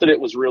 Not that it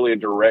was really a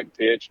direct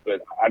pitch,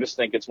 but I just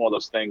think it's one of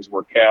those things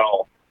where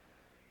Cal,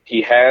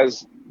 he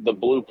has the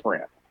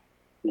blueprint.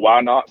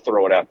 Why not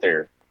throw it out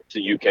there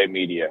to UK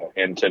media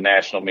and to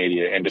national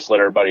media and just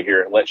let everybody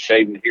hear it? Let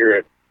Shaden hear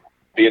it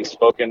being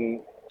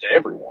spoken to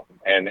everyone.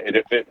 And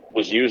if it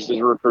was used as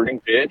a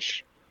recruiting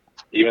pitch,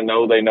 even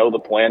though they know the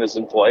plan is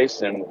in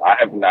place, and I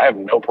have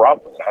no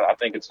problem with it. I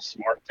think it's a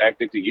smart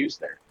tactic to use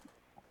there.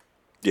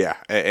 Yeah,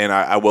 and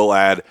I will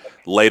add,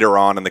 later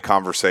on in the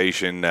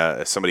conversation,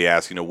 somebody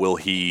asked, will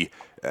he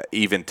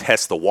even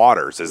test the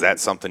waters? Is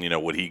that something,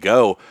 would he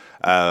go?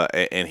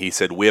 And he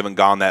said, we haven't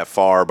gone that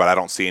far, but I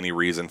don't see any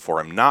reason for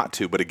him not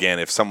to. But again,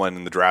 if someone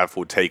in the draft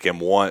would take him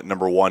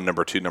number 1,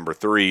 number 2, number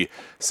 3,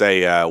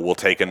 say we'll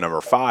take him number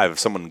 5, if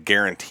someone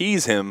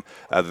guarantees him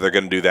that they're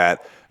going to do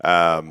that,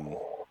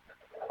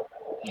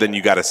 then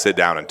you got to sit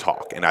down and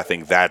talk. And I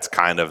think that's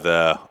kind of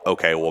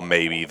okay, well,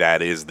 maybe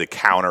that is the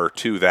counter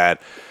to that.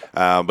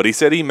 But he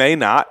said he may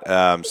not.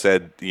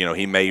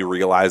 He may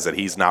realize that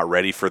he's not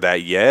ready for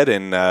that yet.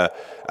 And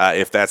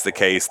if that's the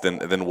case,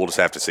 then we'll just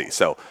have to see.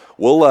 So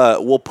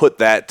we'll put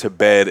that to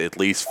bed, at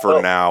least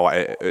for now,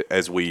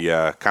 as we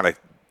kind of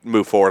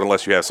move forward,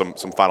 unless you have some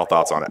final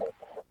thoughts on it.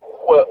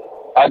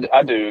 Well,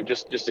 I do.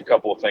 Just a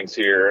couple of things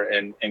here.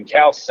 And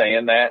Cal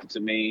saying that to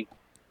me,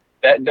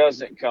 that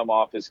doesn't come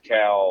off as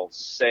Cal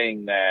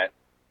saying that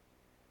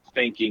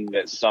thinking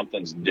that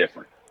something's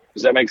different.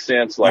 Does that make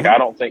sense? Like, I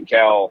don't think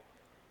Cal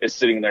is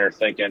sitting there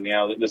thinking,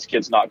 this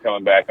kid's not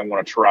coming back. I'm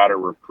going to try to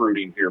recruit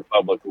him here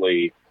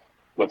publicly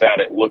without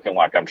it looking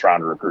like I'm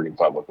trying to recruit him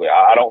publicly.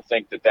 I don't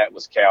think that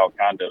was Cal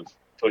kind of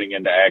putting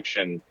into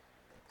action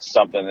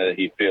something that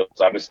he feels.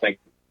 I just think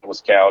it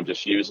was Cal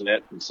just using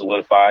it and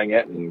solidifying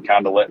it and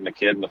kind of letting the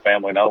kid and the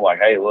family know, like,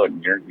 hey, look,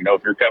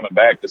 if you're coming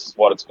back, this is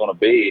what it's going to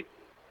be.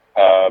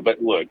 But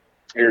look,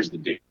 here's the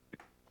deal.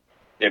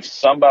 If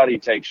somebody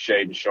takes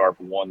Shaden Sharp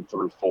 1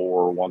 through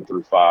 4, 1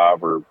 through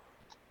 5, or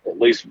at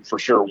least for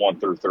sure 1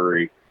 through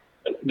 3,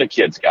 the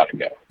kid's got to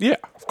go. Yeah,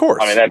 of course.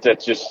 I mean,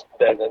 that's just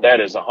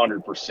that is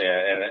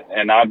 100%.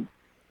 And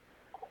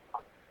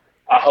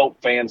I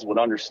hope fans would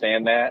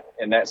understand that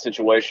in that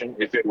situation.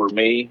 If it were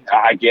me,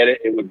 I get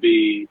it. It'd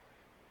be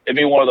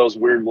one of those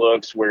weird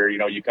looks where,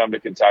 you come to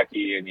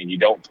Kentucky and you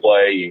don't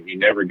play and you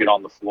never get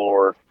on the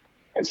floor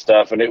and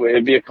stuff. And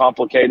it'd be a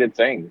complicated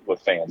thing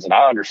with fans. And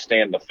I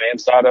understand the fan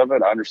side of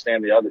it. I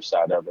understand the other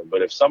side of it.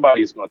 But if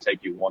somebody's going to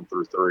take you 1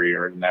 through 3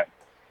 or in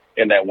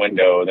that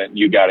window, then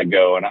you got to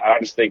go. And I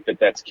just think that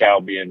that's Cal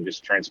being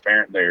just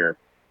transparent there,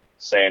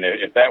 saying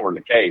if that were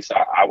the case,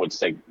 I would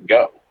say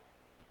go.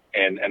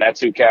 And that's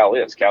who Cal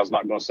is. Cal's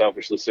not going to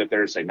selfishly sit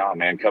there and say, nah,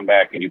 man, come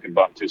back and you can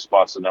bump 2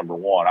 spots to number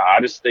 1. I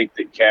just think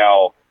that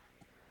Cal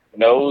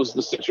knows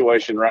the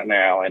situation right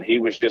now, and he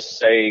was just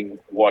saying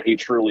what he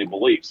truly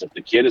believes. If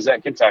the kid is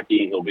at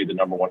Kentucky, he'll be the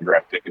number 1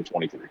 draft pick in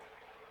 23.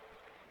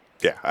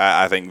 Yeah,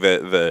 I think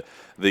that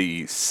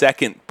the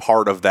second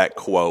part of that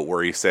quote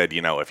where he said,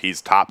 if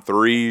he's top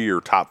 3 or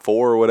top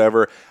 4 or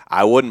whatever,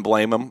 I wouldn't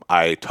blame him.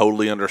 I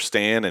totally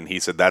understand. And he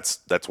said that's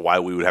why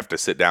we would have to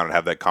sit down and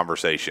have that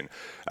conversation.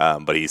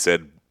 But he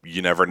said,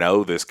 you never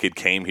know. This kid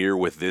came here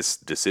with this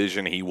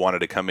decision. He wanted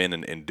to come in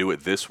and do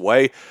it this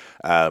way.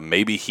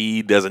 Maybe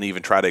he doesn't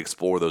even try to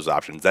explore those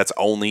options. That's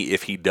only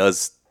if he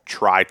does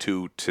try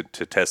to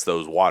test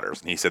those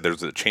waters. And he said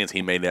there's a chance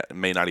he may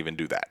not even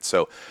do that.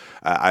 So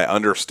I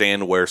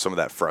understand where some of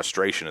that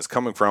frustration is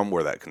coming from,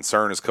 where that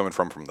concern is coming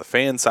from the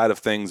fan side of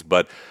things.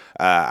 But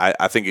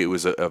I think it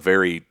was a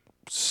very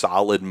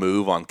solid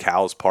move on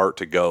Cal's part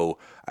to go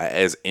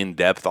as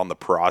in-depth on the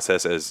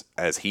process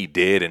as he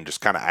did and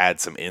just kind of add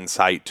some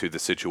insight to the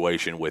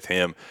situation with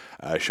him.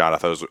 Sean, I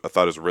thought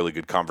it was a really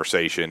good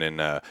conversation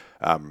and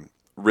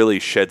really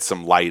shed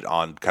some light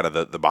on kind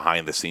of the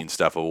behind-the-scenes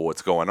stuff of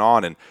what's going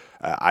on. And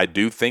I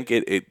do think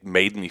it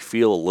made me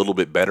feel a little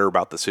bit better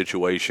about the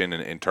situation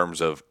in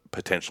terms of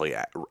potentially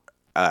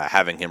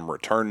having him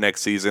return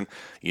next season.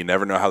 You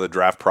never know how the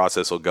draft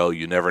process will go.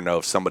 You never know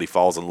if somebody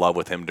falls in love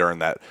with him during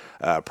that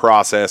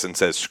process and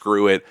says,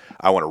 screw it,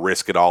 I want to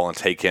risk it all and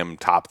take him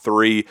top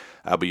 3.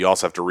 But you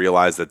also have to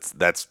realize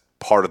that's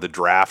part of the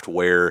draft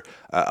where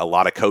a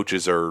lot of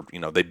coaches are,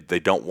 they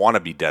don't want to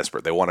be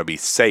desperate. They want to be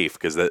safe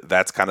because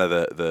that's kind of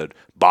the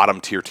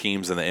bottom tier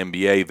teams in the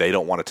NBA. They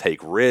don't want to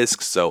take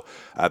risks. So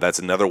that's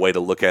another way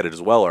to look at it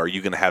as well. Are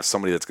you going to have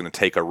somebody that's going to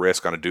take a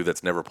risk on a dude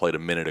that's never played a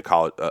minute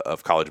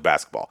of college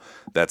basketball?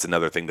 That's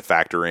another thing to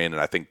factor in.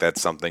 And I think that's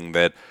something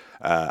that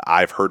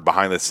I've heard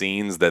behind the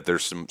scenes that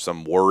there's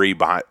some worry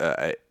behind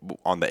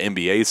on the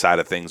NBA side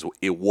of things.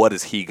 What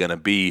is he going to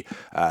be?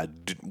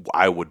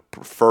 I would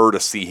prefer to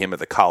see him at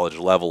the college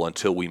level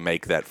until we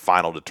make that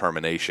final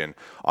determination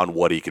on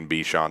what he can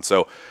be, Sean.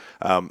 So,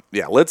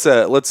 let's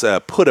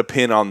put a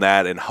pin on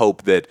that and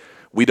hope that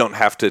we don't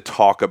have to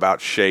talk about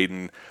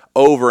Shaedon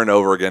over and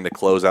over again to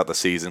close out the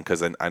season,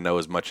 because I know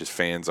as much as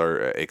fans are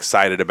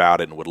excited about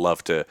it and would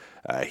love to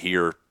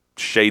hear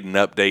Shaedon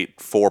update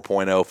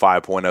 4.0,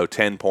 5.0,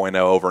 10.0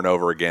 over and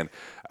over again.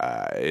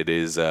 It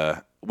is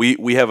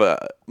we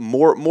have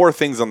more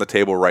things on the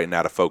table right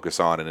now to focus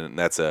on, and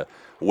that's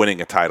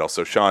winning a title.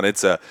 So, Sean,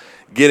 it's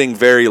getting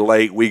very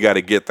late. We got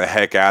to get the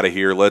heck out of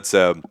here. Let's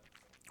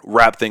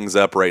wrap things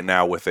up right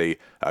now with a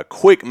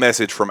quick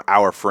message from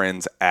our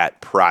friends at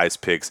Prize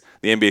Picks.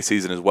 The NBA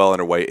season is well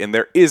underway, and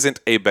there isn't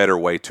a better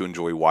way to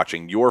enjoy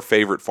watching your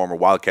favorite former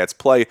Wildcats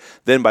play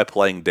than by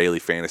playing daily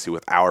fantasy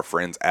with our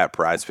friends at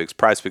Prize Picks.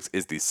 Prize Picks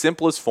is the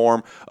simplest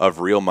form of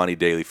real money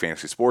daily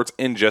fantasy sports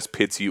and just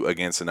pits you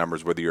against the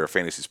numbers, whether you're a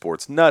fantasy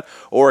sports nut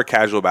or a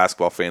casual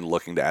basketball fan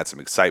looking to add some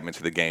excitement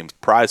to the game.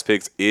 Prize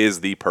Picks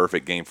is the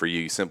perfect game for you.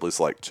 You simply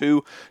select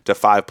 2 to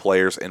 5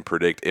 players and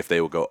predict if they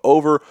will go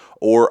over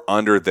or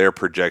under their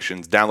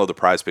projections. Download the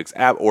Prize Picks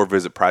app or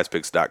visit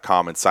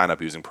prizepicks.com and sign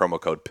up using promo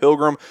code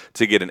PILGRIM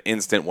to get an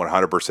instant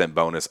 100%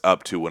 bonus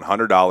up to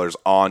 $100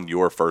 on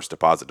your first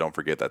deposit. Don't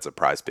forget that's a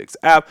Prize Picks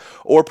app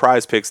or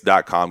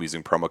prizepicks.com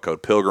using promo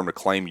code PILGRIM to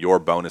claim your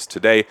bonus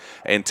today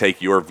and take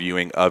your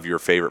viewing of your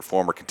favorite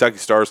former Kentucky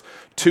Stars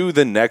to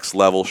the next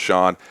level.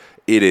 Sean,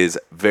 it is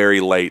very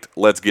late.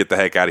 Let's get the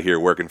heck out of here.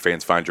 Where can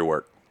fans find your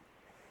work?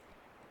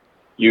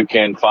 You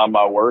can find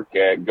my work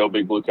at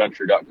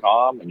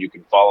gobigbluecountry.com, and you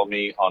can follow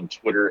me on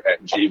Twitter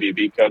at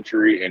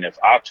GBBCountry. And if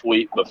I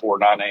tweet before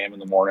 9 a.m. in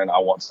the morning, I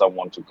want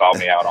someone to call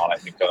me out on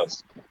it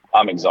because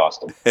I'm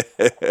exhausted.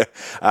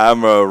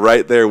 I'm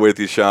right there with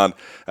you, Sean.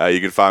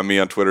 You can find me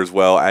on Twitter as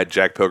well at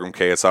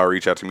JackPilgrimKSR.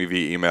 Reach out to me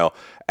via email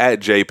at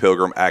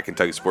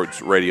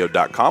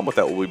jpilgrim@KentuckySportsRadio.com. With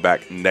that, we'll be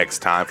back next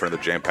time for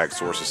another jam-packed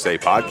Sources Say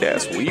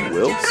podcast. We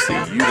will see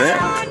you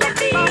then.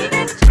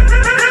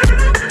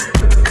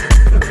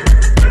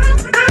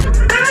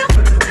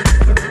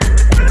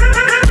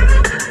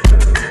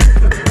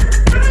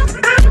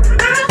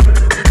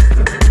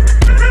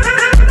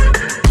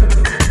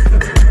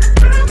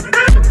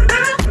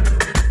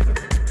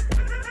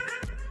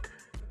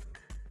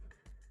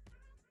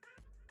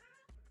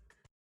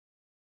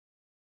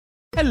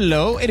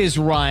 Hello, it is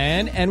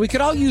Ryan, and we could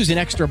all use an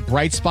extra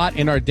bright spot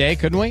in our day,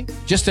 couldn't we?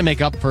 Just to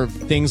make up for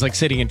things like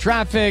sitting in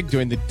traffic,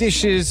 doing the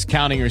dishes,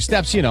 counting your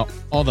steps, you know,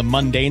 all the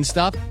mundane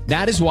stuff.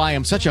 That is why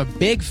I'm such a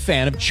big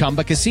fan of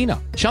Chumba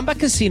Casino. Chumba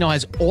Casino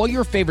has all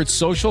your favorite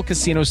social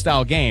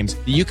casino-style games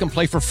that you can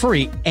play for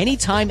free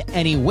anytime,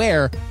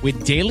 anywhere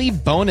with daily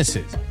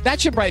bonuses.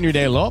 That should brighten your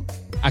day a little.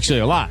 Actually,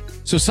 a lot.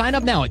 So sign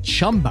up now at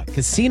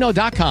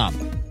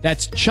ChumbaCasino.com.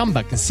 That's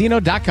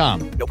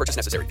ChumbaCasino.com. No purchase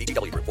necessary.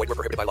 VGW Group. Void where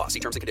prohibited by law. See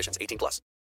terms and conditions. 18+.